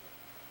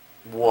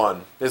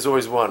 One. There's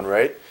always one,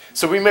 right?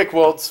 So we make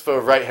worlds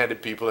for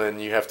right-handed people,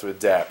 and you have to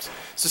adapt.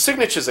 So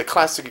signature is a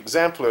classic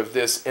example of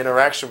this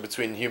interaction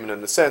between the human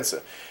and the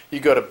sensor. You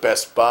go to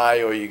Best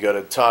Buy or you go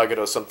to Target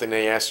or something,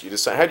 they ask you to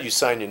sign. How do you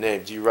sign your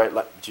name? Do you write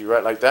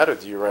like that or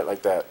do you write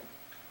like that?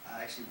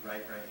 I actually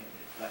write right-handed.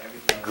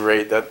 Everything.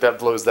 Great, that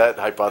blows that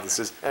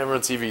hypothesis. And we're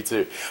on TV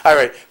too. All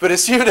right, but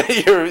assume that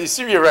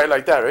you write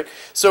like that, right?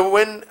 So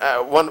when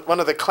one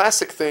of the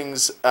classic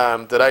things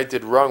that I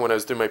did wrong when I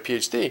was doing my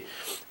PhD,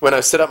 when I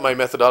set up my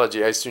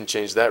methodology, I soon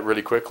changed that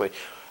really quickly.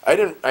 I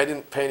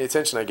didn't pay any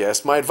attention, I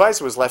guess. My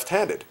advisor was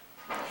left-handed,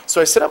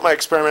 so I set up my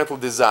experimental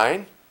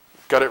design.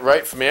 Got it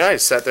right for me. I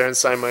sat there and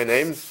signed my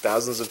name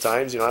thousands of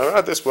times. You know,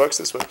 oh, this works,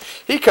 this works.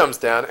 He comes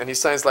down and he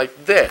signs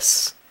like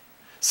this,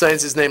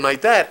 signs his name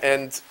like that,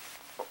 and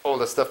all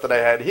the stuff that I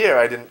had here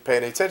I didn't pay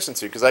any attention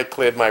to because I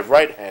cleared my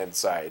right-hand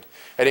side.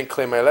 I didn't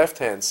clear my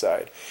left-hand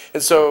side.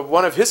 And so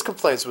one of his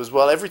complaints was,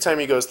 well, every time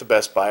he goes to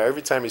Best Buy, or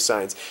every time he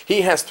signs,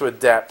 he has to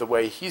adapt the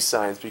way he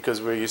signs because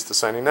we're used to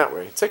signing that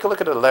way. Take a look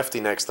at a lefty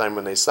next time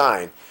when they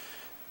sign.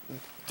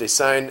 They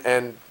sign,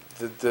 and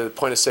the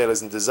point of sale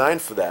isn't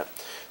designed for that.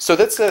 So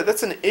that's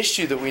an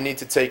issue that we need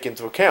to take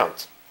into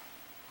account.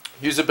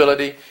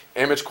 Usability,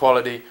 image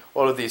quality,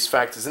 all of these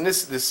factors. And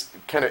this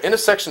kind of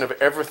intersection of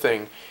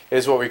everything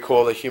is what we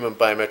call the human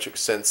biometric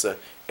sensor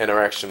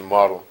interaction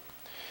model.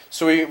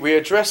 So we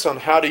address on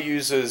how do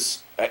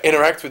users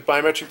interact with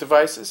biometric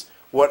devices,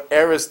 what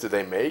errors do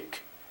they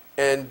make,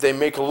 and they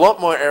make a lot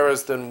more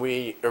errors than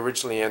we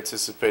originally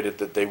anticipated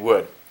that they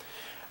would.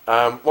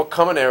 What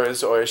common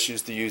errors or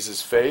issues do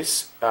users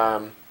face?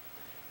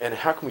 And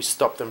how can we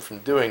stop them from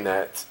doing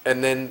that?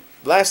 And then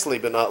lastly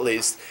but not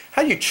least,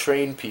 how do you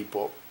train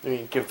people? I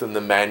mean, give them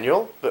the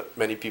manual, but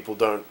many people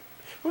don't.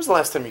 When was the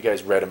last time you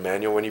guys read a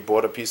manual when you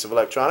bought a piece of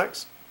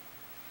electronics?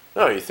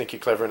 No, you think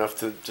you're clever enough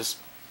to just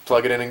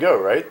plug it in and go,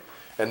 right?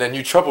 And then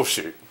you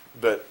troubleshoot,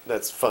 but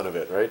that's fun of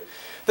it, right?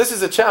 This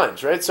is a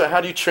challenge, right? So how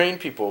do you train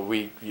people?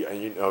 Do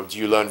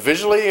you learn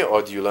visually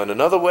or do you learn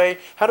another way?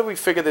 How do we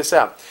figure this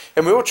out?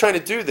 And we're all trying to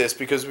do this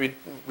because we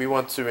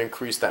want to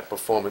increase that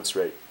performance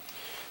rate.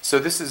 So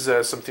this is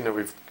something that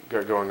we've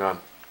got going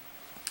on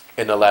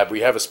in the lab. We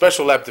have a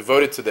special lab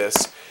devoted to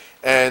this,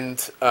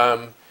 and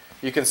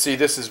you can see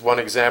this is one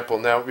example.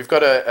 Now we've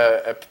got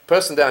a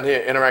person down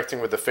here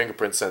interacting with the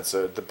fingerprint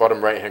sensor, the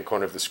bottom right-hand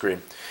corner of the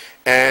screen,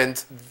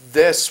 and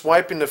they're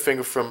swiping the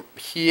finger from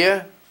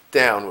here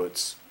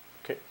downwards.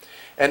 Okay,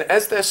 and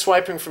as they're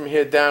swiping from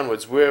here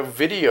downwards, we're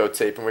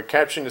videotaping, we're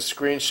capturing a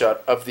screenshot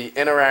of the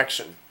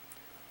interaction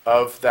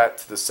of that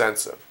to the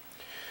sensor.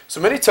 So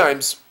many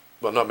times,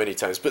 well, not many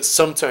times, but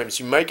sometimes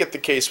you might get the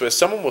case where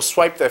someone will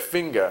swipe their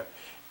finger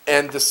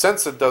and the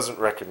sensor doesn't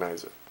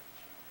recognize it.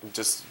 It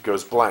just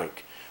goes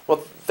blank.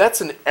 Well,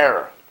 that's an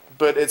error,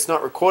 but it's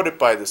not recorded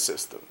by the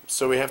system.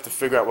 So we have to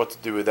figure out what to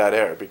do with that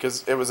error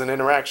because it was an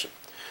interaction.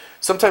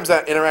 Sometimes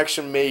that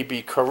interaction may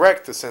be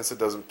correct, the sensor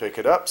doesn't pick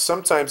it up.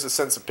 Sometimes the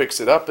sensor picks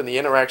it up and the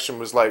interaction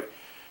was like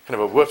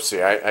kind of a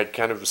whoopsie. I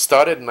kind of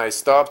started and I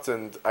stopped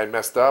and I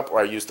messed up,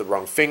 or I used the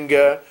wrong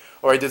finger,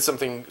 or I did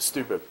something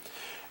stupid.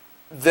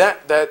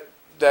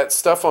 That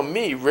stuff on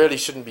me really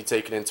shouldn't be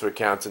taken into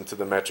account into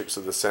the metrics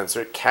of the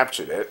sensor. It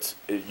captured it.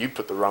 You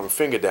put the wrong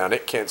finger down.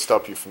 It can't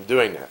stop you from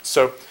doing that.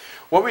 So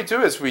what we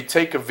do is we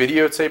take a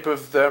videotape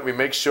of that. We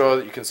make sure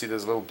that you can see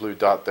there's a little blue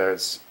dot there.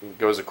 It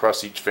goes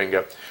across each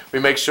finger. We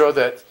make sure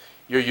that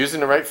you're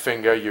using the right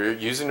finger, you're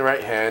using the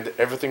right hand,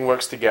 everything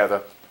works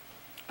together.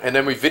 And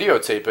then we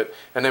videotape it,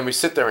 and then we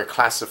sit there and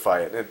classify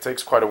it. And it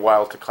takes quite a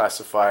while to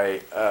classify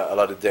a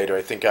lot of data.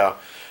 I think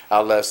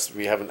our list,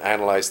 we haven't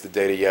analyzed the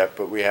data yet,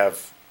 but we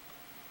have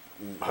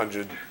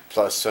 100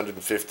 plus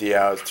 150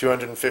 hours,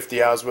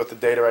 250 hours worth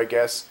of data, I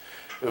guess,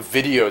 of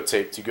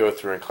videotape to go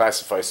through and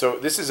classify. So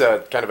this is a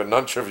kind of a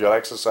non-trivial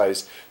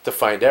exercise to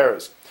find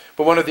errors.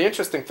 But one of the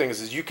interesting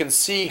things is you can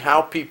see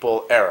how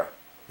people error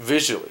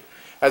visually,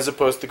 as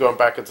opposed to going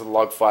back into the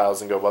log files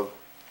and go, well,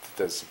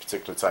 there's a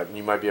particular type, and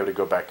you might be able to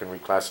go back and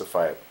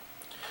reclassify it.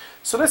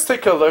 So let's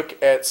take a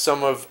look at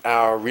some of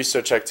our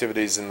research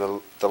activities in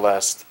the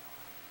last,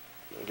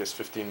 I guess,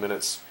 15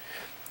 minutes.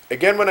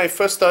 Again, when I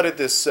first started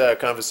this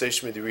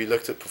conversation with you, we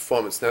looked at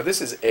performance. Now,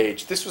 this is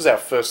age. This was our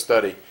first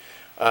study.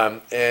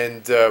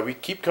 And we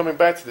keep coming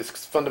back to this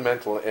 'cause it's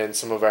fundamental in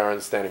some of our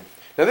understanding.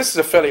 Now, this is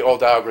a fairly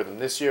old algorithm.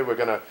 This year, we're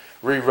going to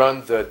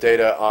rerun the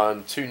data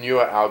on 2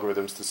 newer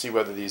algorithms to see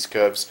whether these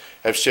curves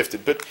have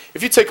shifted. But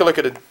if you take a look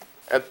at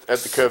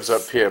the curves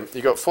up here,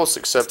 you got force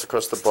accept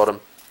across the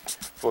bottom,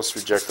 force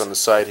reject on the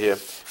side here,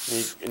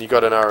 and you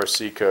got an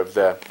ROC curve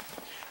there.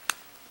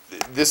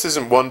 This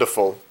isn't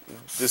wonderful.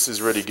 This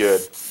is really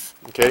good.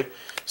 Okay,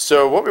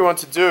 So what we want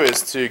to do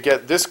is to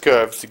get this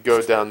curve to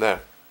go down there.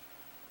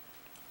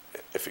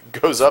 If it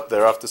goes up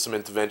there after some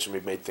intervention,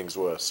 we've made things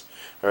worse.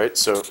 All right,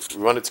 so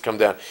we want it to come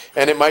down,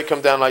 and it might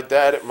come down like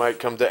that. It might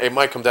come down. It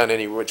might come down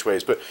any which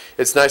ways, but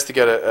it's nice to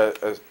get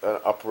a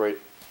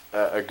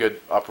good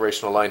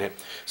operational line here.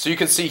 So you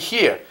can see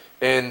here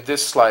in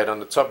this slide on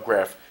the top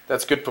graph,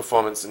 that's good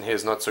performance, and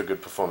here's not so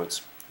good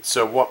performance.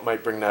 So what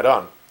might bring that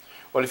on?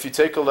 Well, if you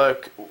take a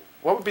look,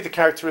 what would be the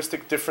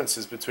characteristic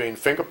differences between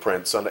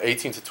fingerprints on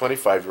 18 to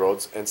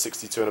 25-year-olds and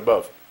 62 and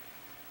above?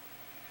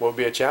 What would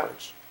be a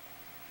challenge?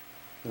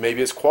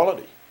 Maybe it's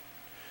quality.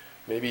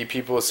 Maybe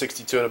people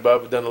 62 and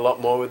above have done a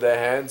lot more with their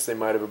hands. They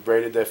might have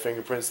abraded their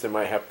fingerprints. They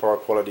might have poor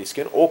quality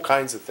skin, all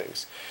kinds of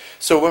things.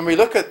 So when we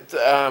look at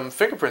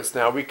fingerprints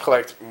now, we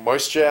collect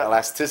moisture,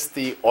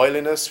 elasticity,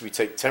 oiliness. We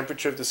take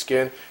temperature of the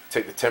skin,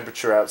 take the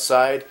temperature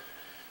outside.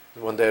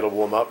 One day it'll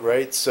warm up,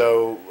 right?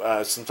 So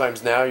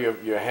sometimes now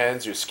your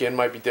hands, your skin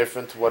might be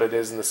different to what it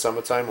is in the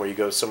summertime, where you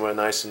go somewhere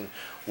nice and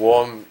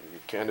warm,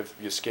 kind of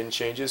your skin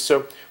changes.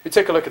 So we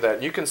take a look at that.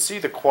 And you can see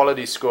the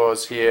quality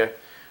scores here.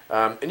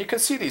 And you can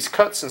see these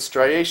cuts and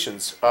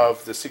striations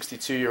of the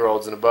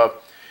 62-year-olds and above,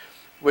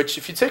 which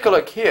if you take a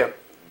look here,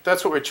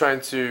 that's what we're trying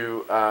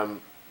to,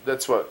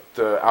 that's what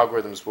the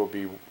algorithms will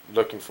be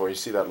looking for. You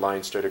see that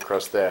line straight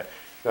across there.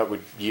 That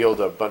would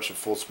yield a bunch of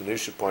false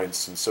minutia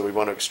points, and so we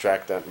want to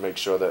extract that and make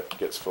sure that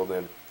gets filled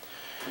in.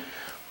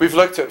 We've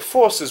looked at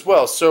force as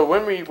well. So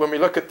when we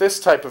look at this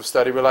type of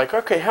study, we're like,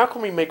 okay, how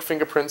can we make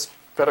fingerprints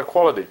better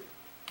quality?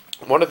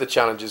 One of the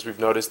challenges we've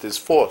noticed is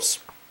force.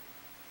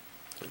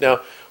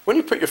 Now, when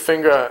you put your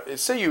finger,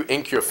 say you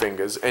ink your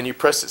fingers and you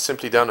press it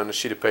simply down on a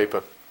sheet of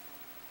paper,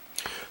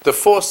 the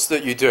force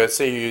that you do it,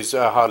 say you use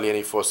hardly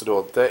any force at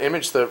all, the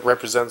image that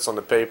represents on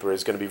the paper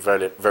is going to be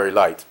very, very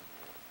light.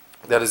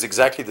 That is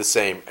exactly the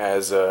same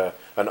as an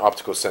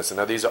optical sensor.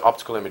 Now, these are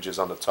optical images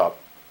on the top,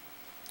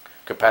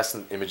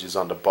 capacitant images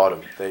on the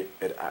bottom.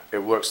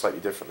 It works slightly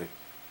differently.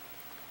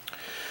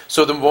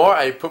 So the more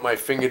I put my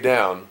finger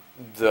down,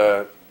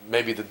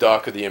 maybe the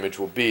darker the image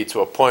will be,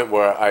 to a point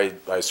where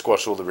I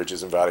squash all the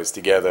ridges and valleys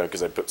together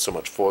because I put so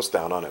much force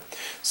down on it.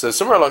 So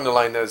somewhere along the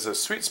line there's a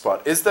sweet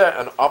spot. Is there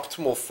an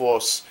optimal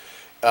force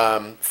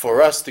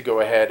for us to go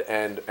ahead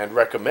and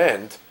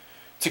recommend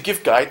to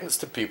give guidance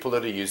to people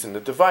that are using the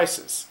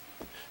devices?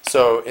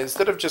 So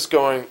instead of just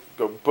go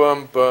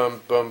boom,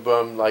 boom, boom,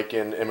 boom, like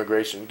in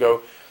immigration,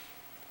 go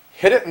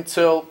hit it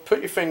put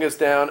your fingers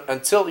down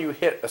until you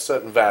hit a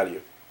certain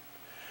value.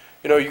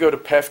 You know, you go to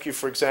PEFQ,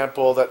 for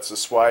example, that's a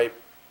swipe.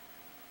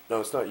 No,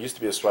 it's not. It used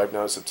to be a swipe.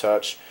 Now it's a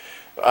touch.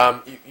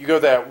 You go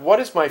there. What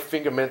is my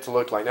finger meant to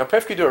look like? Now,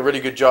 PEFQ do a really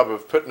good job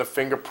of putting a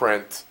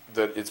fingerprint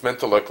that it's meant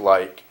to look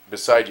like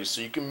beside you,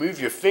 so you can move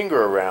your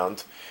finger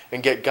around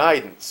and get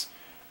guidance.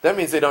 That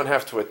means they don't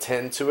have to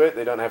attend to it.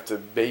 They don't have to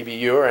baby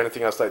you or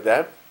anything else like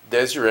that.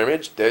 There's your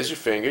image. There's your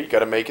finger. You got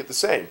to make it the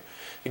same.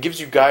 It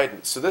gives you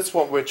guidance. So that's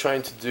what we're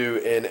trying to do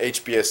in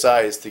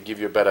HBSI, is to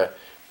give you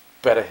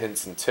better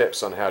hints and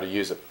tips on how to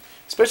use it,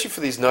 especially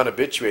for these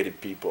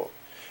non-habituated people.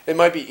 It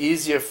might be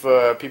easier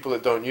for people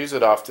that don't use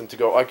it often to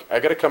go, I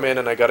got to come in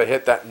and I got to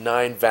hit that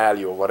 9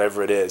 value or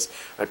whatever it is.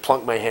 I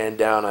plunk my hand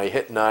down, I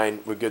hit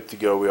 9, we're good to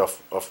go,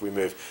 off we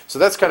move. So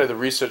that's kind of the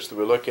research that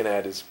we're looking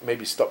at, is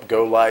maybe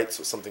stop-go lights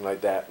or something like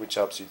that, which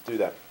helps you to do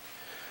that.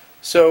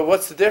 So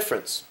what's the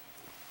difference?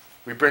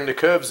 We bring the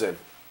curves in.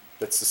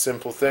 That's the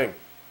simple thing.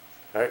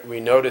 All right? We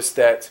notice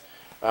that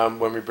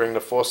when we bring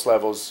the force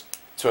levels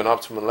to an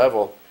optimum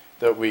level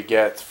that we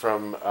get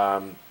from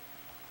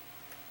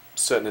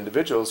certain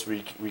individuals,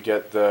 we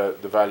get the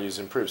values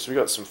improved. So we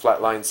got some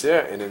flat lines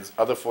here, and in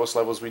other force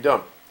levels we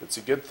don't. That's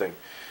a good thing.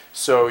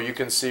 So you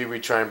can see we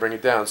try and bring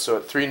it down. So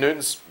at 3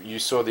 newtons, you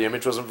saw the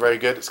image wasn't very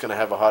good. It's going to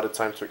have a harder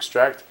time to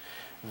extract.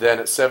 Then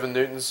at 7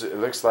 newtons, it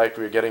looks like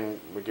we're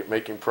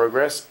making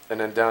progress.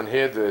 And then down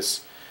here,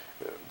 this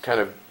kind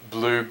of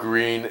blue,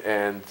 green,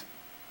 and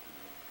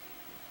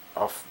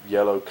off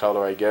yellow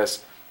color, I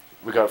guess,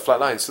 we got a flat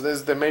line. So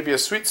there may be a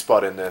sweet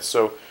spot in there.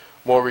 So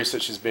more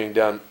research is being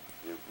done.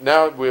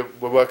 Now we're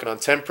working on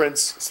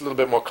temperints. It's a little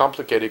bit more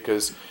complicated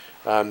because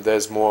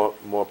there's more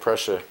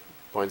pressure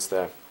points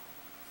there.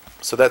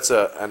 So that's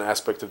an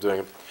aspect of doing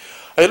it.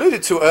 I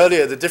alluded to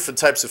earlier the different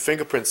types of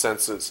fingerprint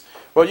sensors.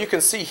 Well, you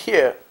can see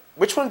here,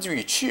 which one do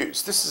you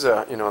choose? This is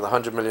the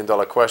 $100 million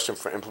question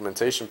for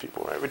implementation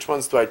people, right? Which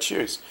ones do I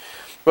choose?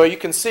 Well, you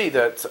can see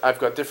that I've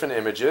got different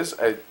images.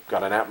 I've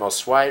got an Atmos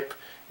swipe.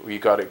 We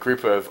got a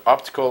group of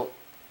optical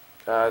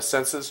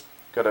sensors.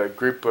 Got a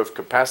group of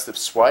capacitive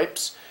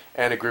swipes,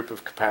 and a group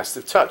of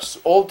capacitive touch. So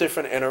all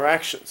different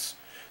interactions.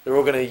 They're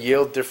all going to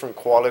yield different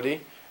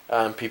quality.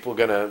 People are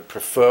going to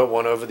prefer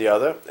one over the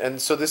other.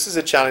 And so this is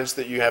a challenge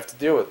that you have to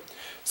deal with.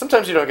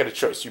 Sometimes you don't get a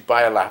choice. You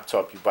buy a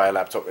laptop,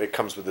 it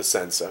comes with a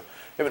sensor.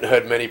 I haven't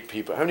heard many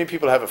people. How many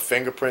people have a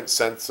fingerprint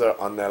sensor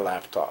on their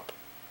laptop?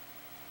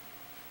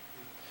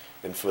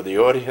 And for the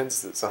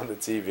audience that's on the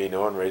TV,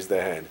 no one raised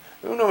their hand.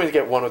 We normally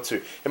get 1 or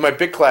 2. In my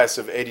big class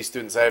of 80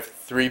 students, I have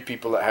 3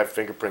 people that have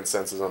fingerprint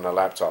sensors on their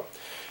laptop.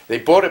 They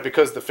bought it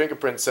because the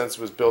fingerprint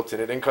sensor was built in.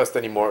 It didn't cost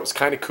any more. It was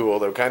kind of cool.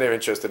 They were kind of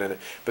interested in it,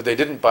 but they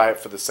didn't buy it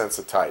for the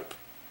sensor type.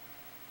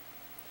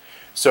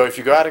 So if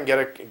you go out and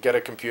get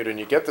a computer and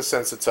you get the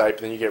sensor type,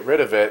 and then you get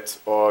rid of it,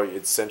 or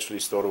it's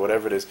centrally stored, or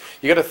whatever it is,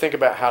 you got to think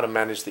about how to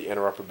manage the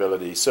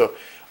interoperability. So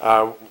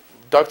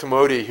Dr.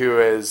 Modi, who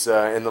is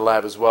in the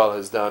lab as well,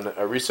 has done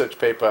a research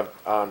paper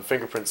on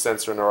fingerprint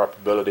sensor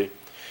interoperability.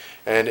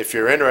 And if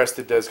you're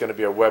interested, there's going to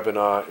be a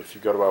webinar. If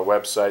you go to our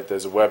website,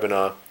 there's a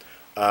webinar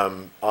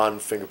on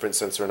fingerprint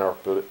sensor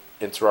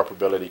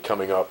interoperability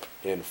coming up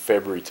in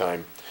February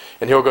time.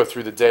 And he'll go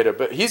through the data.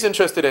 But he's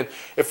interested in,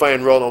 if I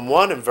enroll on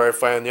one and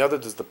verify on the other,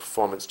 does the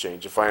performance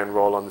change? If I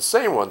enroll on the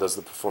same one, does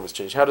the performance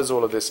change? How does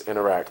all of this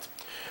interact?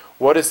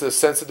 What is the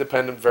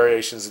sensor-dependent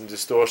variations and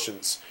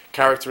distortions?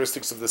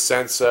 Characteristics of the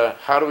sensor?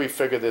 How do we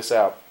figure this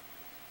out?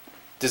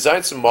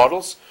 Design some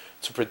models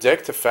to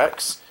predict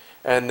effects,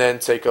 and then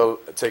take a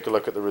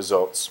look at the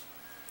results.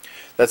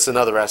 That's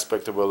another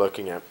aspect that we're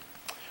looking at.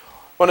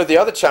 One of the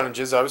other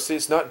challenges, obviously,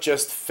 it's not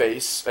just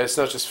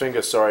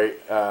finger,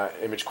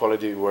 image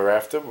quality we're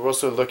after. We're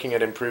also looking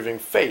at improving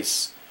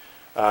face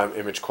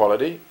image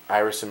quality,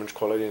 iris image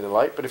quality and the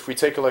like. But if we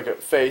take a look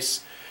at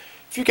face,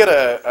 if you get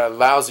a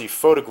lousy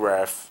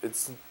photograph,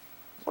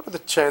 what are the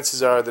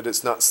chances are that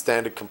it's not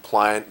standard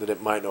compliant, that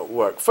it might not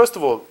work? First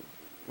of all,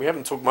 we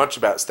haven't talked much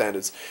about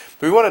standards,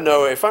 but we want to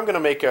know if I'm going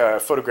to make a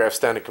photograph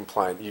standard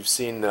compliant. You've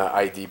seen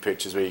ID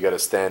pictures where you got to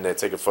stand there,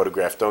 take a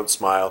photograph, don't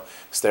smile,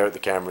 stare at the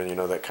camera, and you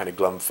know that kind of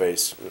glum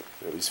face.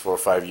 At least 4 or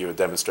 5 of you are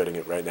demonstrating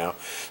it right now.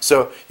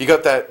 So you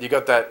got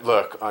that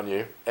look on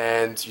you,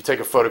 and you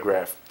take a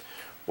photograph.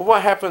 Well,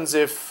 what happens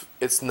if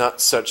it's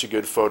not such a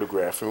good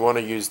photograph? We want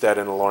to use that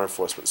in a law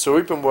enforcement. So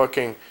we've been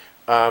working,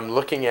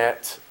 looking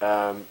at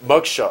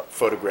mugshot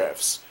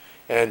photographs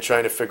and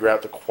trying to figure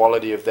out the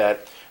quality of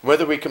that.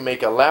 Whether we can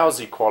make a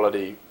lousy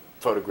quality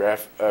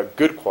photograph a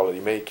good quality,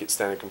 make it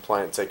standard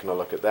compliant, taking a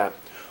look at that.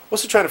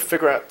 Also trying to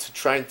figure out, to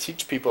try and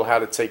teach people how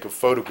to take a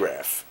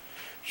photograph,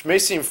 which may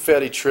seem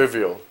fairly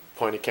trivial,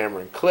 point a camera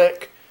and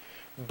click,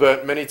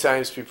 but many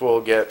times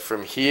people get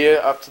from here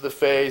up to the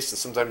face, and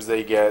sometimes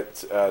they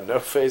get no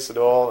face at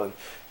all, and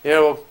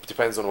it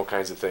depends on all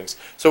kinds of things.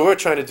 So what we're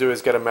trying to do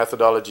is get a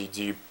methodology.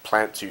 Do you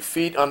plant 2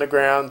 feet on the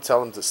ground, tell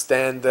them to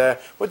stand there?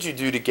 What do you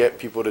do to get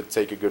people to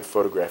take a good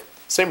photograph?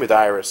 Same with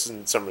iris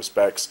in some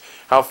respects.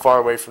 How far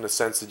away from the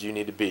sensor do you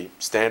need to be?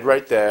 Stand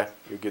right there,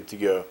 you're good to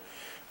go.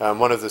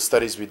 One of the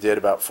studies we did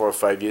about 4 or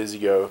 5 years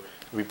ago,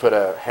 we put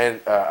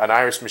an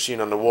iris machine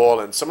on the wall,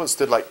 and someone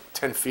stood like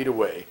 10 feet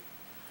away.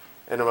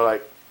 And we're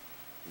like,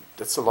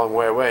 that's a long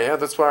way away. Yeah,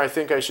 that's where I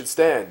think I should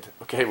stand.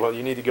 Okay, well,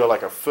 you need to go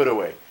like a foot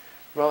away.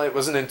 Well, it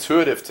wasn't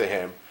intuitive to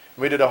him.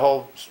 We did a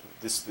whole,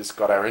 this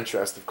got our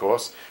interest, of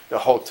course, a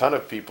whole ton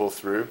of people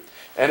through,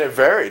 and it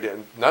varied,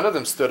 and none of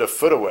them stood a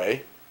foot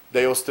away.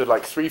 They all stood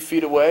like 3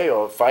 feet away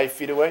or 5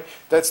 feet away.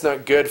 That's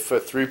not good for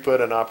throughput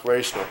and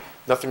operational.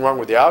 Nothing wrong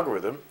with the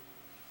algorithm.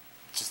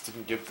 It just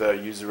didn't give the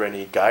user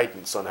any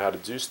guidance on how to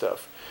do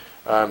stuff.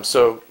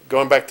 So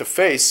going back to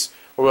face,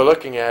 what we're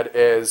looking at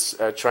is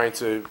trying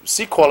to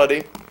see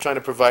quality, trying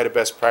to provide a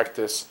best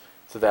practice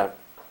to that.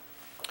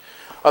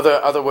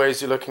 Other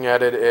ways you're looking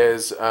at it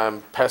is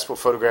passport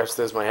photographs.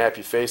 There's my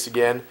happy face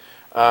again.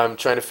 Trying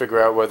to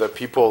figure out whether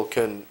people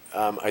can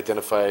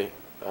identify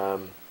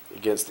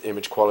against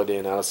image quality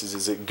analysis.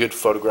 Is it a good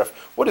photograph?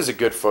 What is a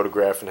good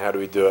photograph, and how do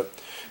we do it?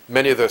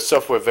 Many of the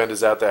software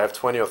vendors out there have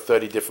 20 or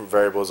 30 different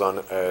variables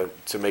on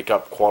to make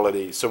up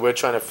quality. So we're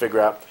trying to figure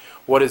out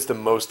what is the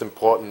most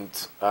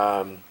important,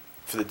 for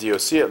the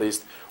DOC at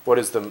least, what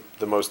is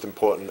the most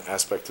important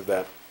aspect of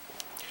that.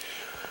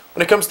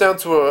 When it comes down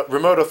to a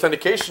remote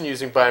authentication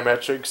using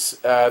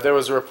biometrics, there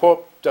was a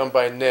report done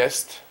by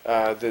NIST.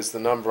 There's the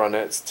number on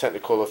it. It's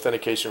Technical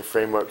Authentication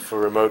Framework for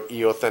Remote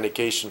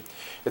E-Authentication.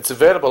 It's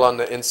available on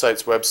the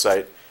Insights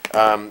website,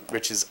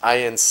 which is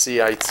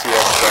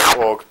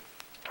incits.org.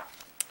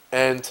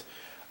 And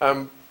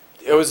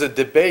it was a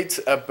debate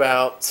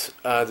about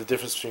the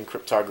difference between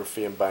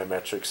cryptography and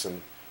biometrics,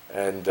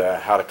 and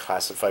how to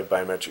classify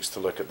biometrics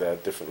to look at their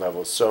different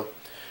levels. So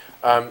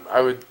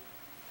I would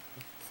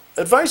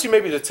advise you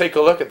maybe to take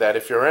a look at that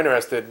if you're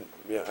interested.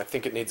 I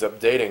think it needs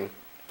updating.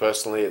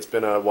 Personally, it's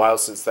been a while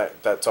since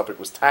that topic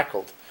was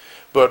tackled.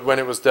 But when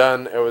it was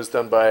done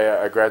by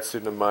a grad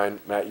student of mine,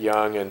 Matt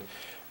Young,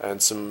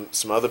 and some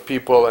other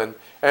people, and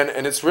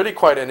it's really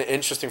quite an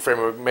interesting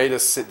framework. It made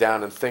us sit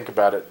down and think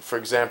about it. For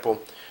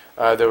example,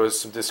 there was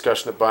some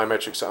discussion that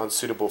biometrics are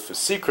unsuitable for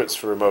secrets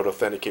for remote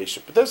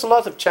authentication. But there's a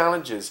lot of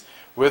challenges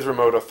with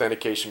remote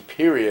authentication,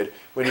 period.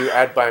 When you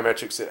add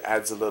biometrics, it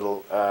adds a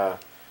little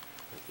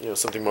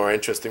something more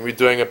interesting. We're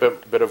doing a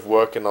bit of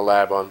work in the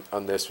lab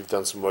on this. We've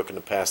done some work in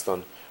the past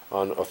on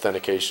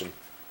authentication.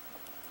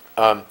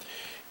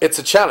 It's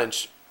a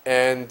challenge,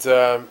 and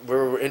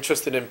we're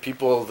interested in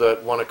people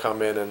that want to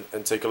come in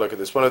and take a look at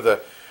this. One of the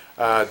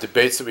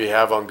debates that we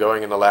have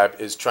ongoing in the lab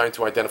is trying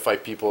to identify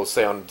people,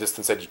 say, on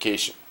distance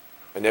education.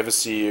 I never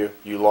see you.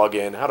 You log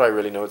in. How do I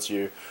really know it's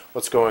you?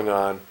 What's going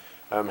on?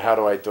 How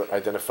do I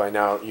identify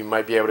now? You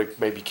might be able to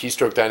maybe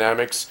keystroke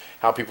dynamics,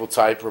 how people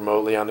type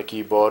remotely on the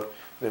keyboard.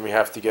 Then we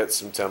have to get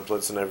some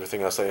templates and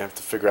everything else. I have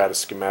to figure out a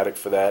schematic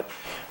for that.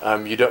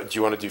 Do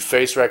you want to do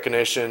face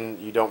recognition?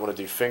 You don't want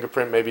to do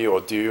fingerprint maybe,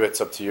 or do you?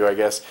 It's up to you, I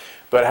guess.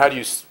 But how do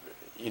you,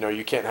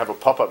 you can't have a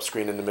pop-up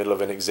screen in the middle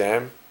of an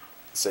exam.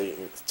 Say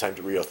it's time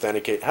to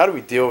re-authenticate. How do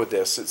we deal with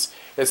this?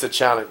 It's a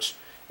challenge.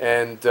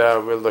 And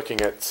we're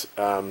looking at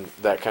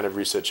that kind of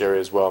research area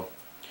as well.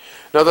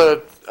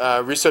 Another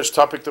research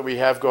topic that we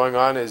have going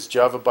on is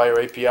Java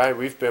BioAPI.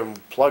 We've been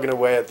plugging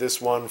away at this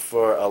one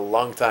for a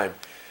long time.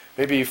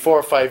 Maybe 4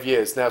 or 5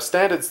 years. Now,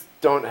 standards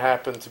don't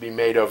happen to be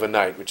made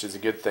overnight, which is a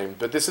good thing.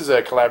 But this is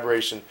a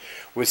collaboration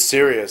with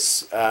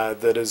CERIAS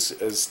that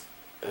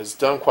has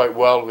done quite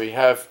well. We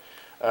have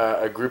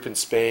a group in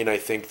Spain, I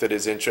think, that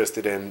is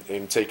interested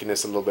in taking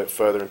this a little bit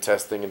further and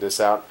testing this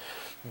out.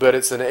 But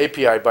it's an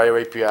API,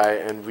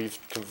 BioAPI, and we've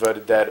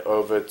converted that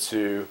over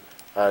to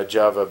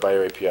Java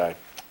BioAPI.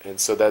 And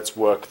so that's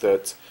work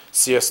that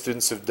CS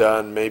students have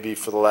done maybe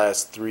for the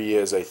last 3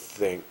 years, I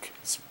think.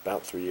 It's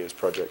about 3 years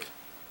project.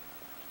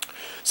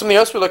 Something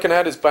else we're looking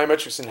at is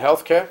biometrics in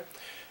healthcare.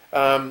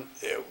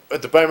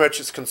 At the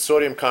Biometrics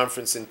Consortium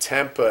Conference in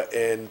Tampa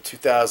in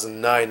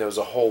 2009, there was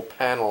a whole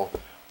panel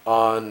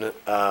on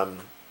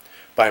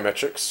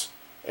biometrics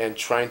and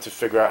trying to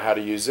figure out how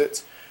to use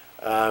it.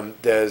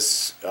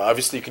 There's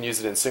obviously you can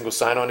use it in single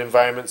sign-on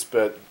environments,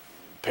 but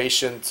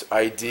patient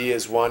ID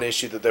is one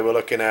issue that they were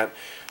looking at.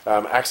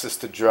 Access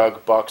to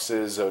drug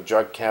boxes or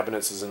drug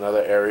cabinets is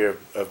another area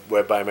of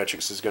where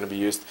biometrics is going to be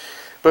used.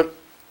 But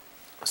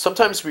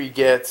sometimes we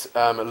get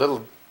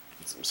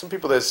some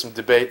people, there's some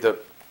debate that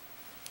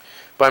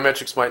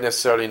biometrics might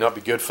necessarily not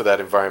be good for that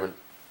environment.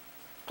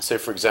 Say,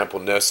 for example,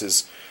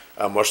 nurses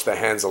wash their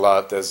hands a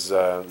lot. There's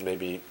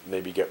maybe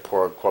get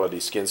poor quality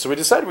skin. So we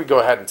decided we'd go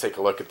ahead and take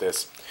a look at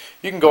this.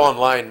 You can go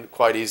online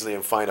quite easily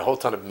and find a whole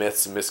ton of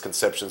myths and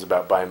misconceptions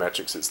about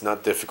biometrics. It's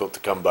not difficult to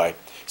come by,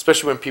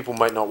 especially when people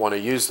might not want to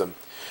use them.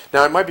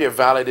 Now, it might be a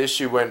valid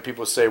issue when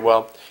people say,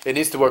 well, it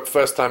needs to work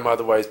first time,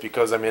 otherwise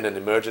because I'm in an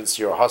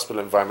emergency or a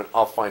hospital environment,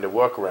 I'll find a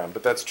workaround.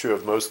 But that's true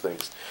of most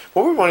things.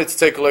 What we wanted to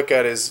take a look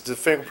at is the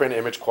fingerprint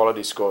image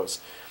quality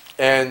scores.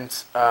 And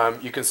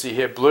you can see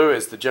here, blue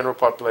is the general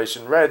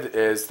population, red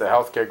is the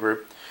healthcare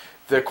group.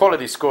 The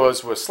quality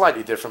scores were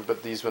slightly different,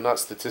 but these were not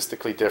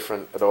statistically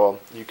different at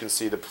all. You can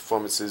see the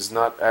performance is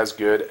not as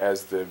good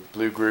as the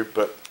blue group,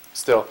 but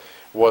still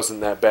wasn't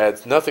that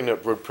bad. Nothing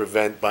that would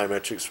prevent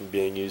biometrics from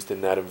being used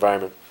in that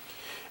environment.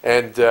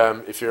 And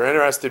if you're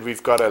interested,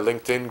 we've got a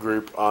LinkedIn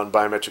group on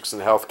biometrics in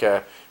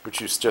healthcare,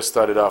 which we've just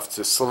started off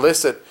to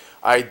solicit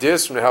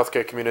ideas from the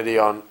healthcare community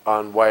on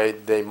why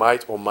they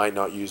might or might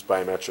not use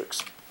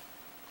biometrics.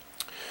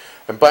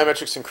 And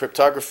biometrics in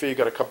cryptography,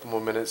 got a couple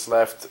more minutes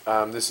left.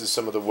 This is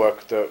some of the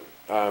work that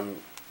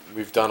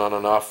we've done on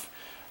and off.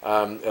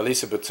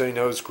 Elisa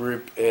Bottino's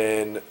group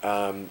in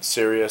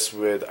CERIAS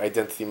with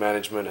identity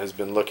management has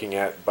been looking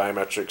at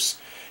biometrics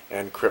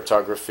and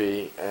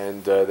cryptography,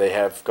 and they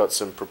have got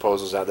some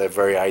proposals out there.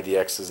 Very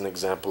IDX is an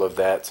example of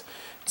that.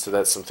 So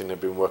that's something they've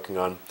been working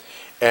on.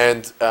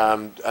 And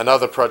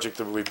another project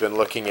that we've been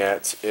looking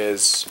at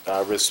is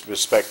with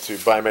respect to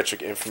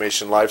biometric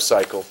information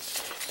lifecycle.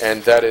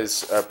 And that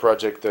is a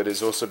project that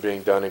is also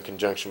being done in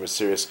conjunction with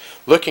CERIAS,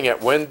 looking at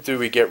when do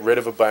we get rid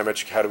of a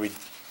biometric, how do we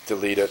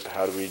delete it,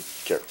 how do we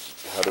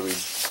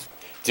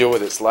deal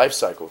with its life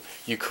cycle.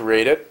 You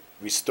create it,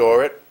 we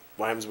store it,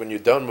 what happens when you're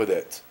done with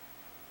it?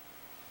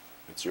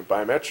 It's your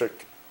biometric.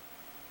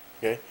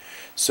 Okay?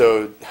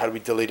 So how do we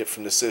delete it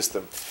from the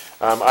system?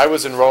 I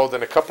was enrolled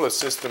in a couple of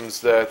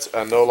systems that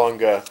are no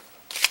longer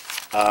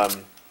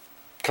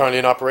currently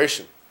in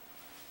operation.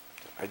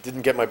 I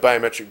didn't get my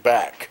biometric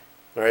back.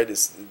 Right?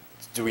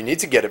 Do we need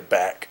to get it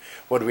back?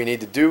 What do we need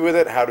to do with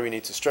it? How do we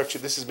need to structure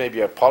it? This is maybe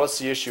a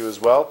policy issue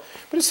as well,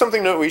 but it's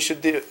something that we should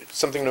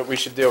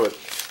deal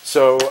with.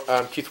 So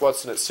Keith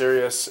Watson at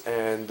CERIAS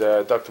and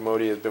Dr.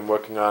 Modi has been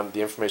working on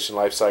the information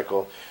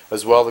lifecycle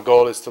as well. The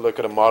goal is to look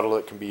at a model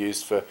that can be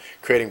used for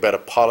creating better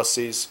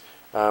policies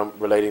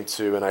relating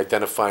to and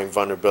identifying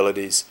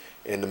vulnerabilities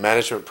in the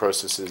management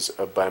processes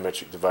of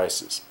biometric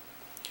devices.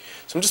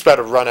 So I'm just about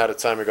to run out of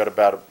time. We've got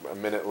about a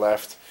minute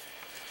left.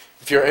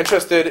 If you're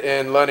interested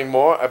in learning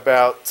more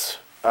about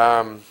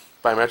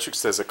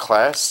biometrics, there's a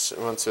class. I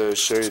want to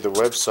show you the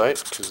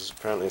website because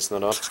apparently it's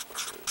not up.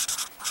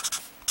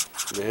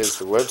 Here's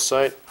the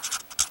website.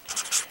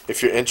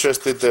 If you're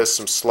interested, there's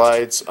some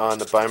slides on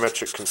the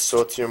Biometric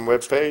Consortium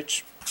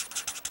webpage.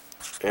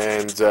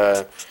 And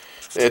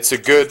it's a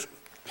good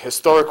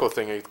historical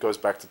thing. It goes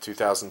back to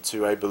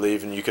 2002, I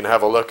believe, and you can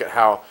have a look at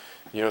how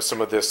some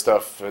of this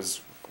stuff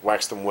has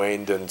waxed and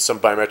waned, and some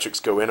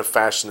biometrics go in a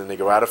fashion and they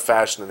go out of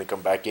fashion and they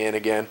come back in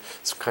again.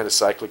 It's kind of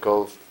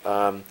cyclical.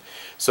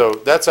 So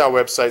that's our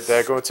website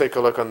there. Go and take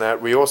a look on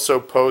that. We also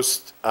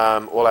post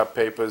all our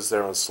papers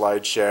there on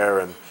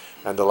SlideShare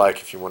and the like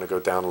if you want to go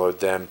download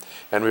them.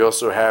 And we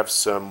also have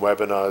some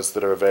webinars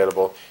that are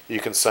available. You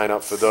can sign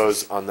up for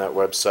those on that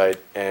website,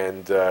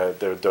 and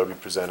they're Adobe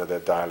presenter, they're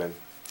dial-in.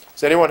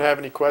 Does anyone have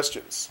any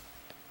questions?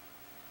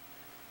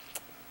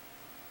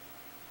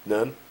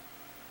 None?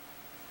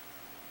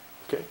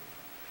 Okay,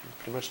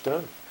 pretty much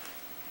done.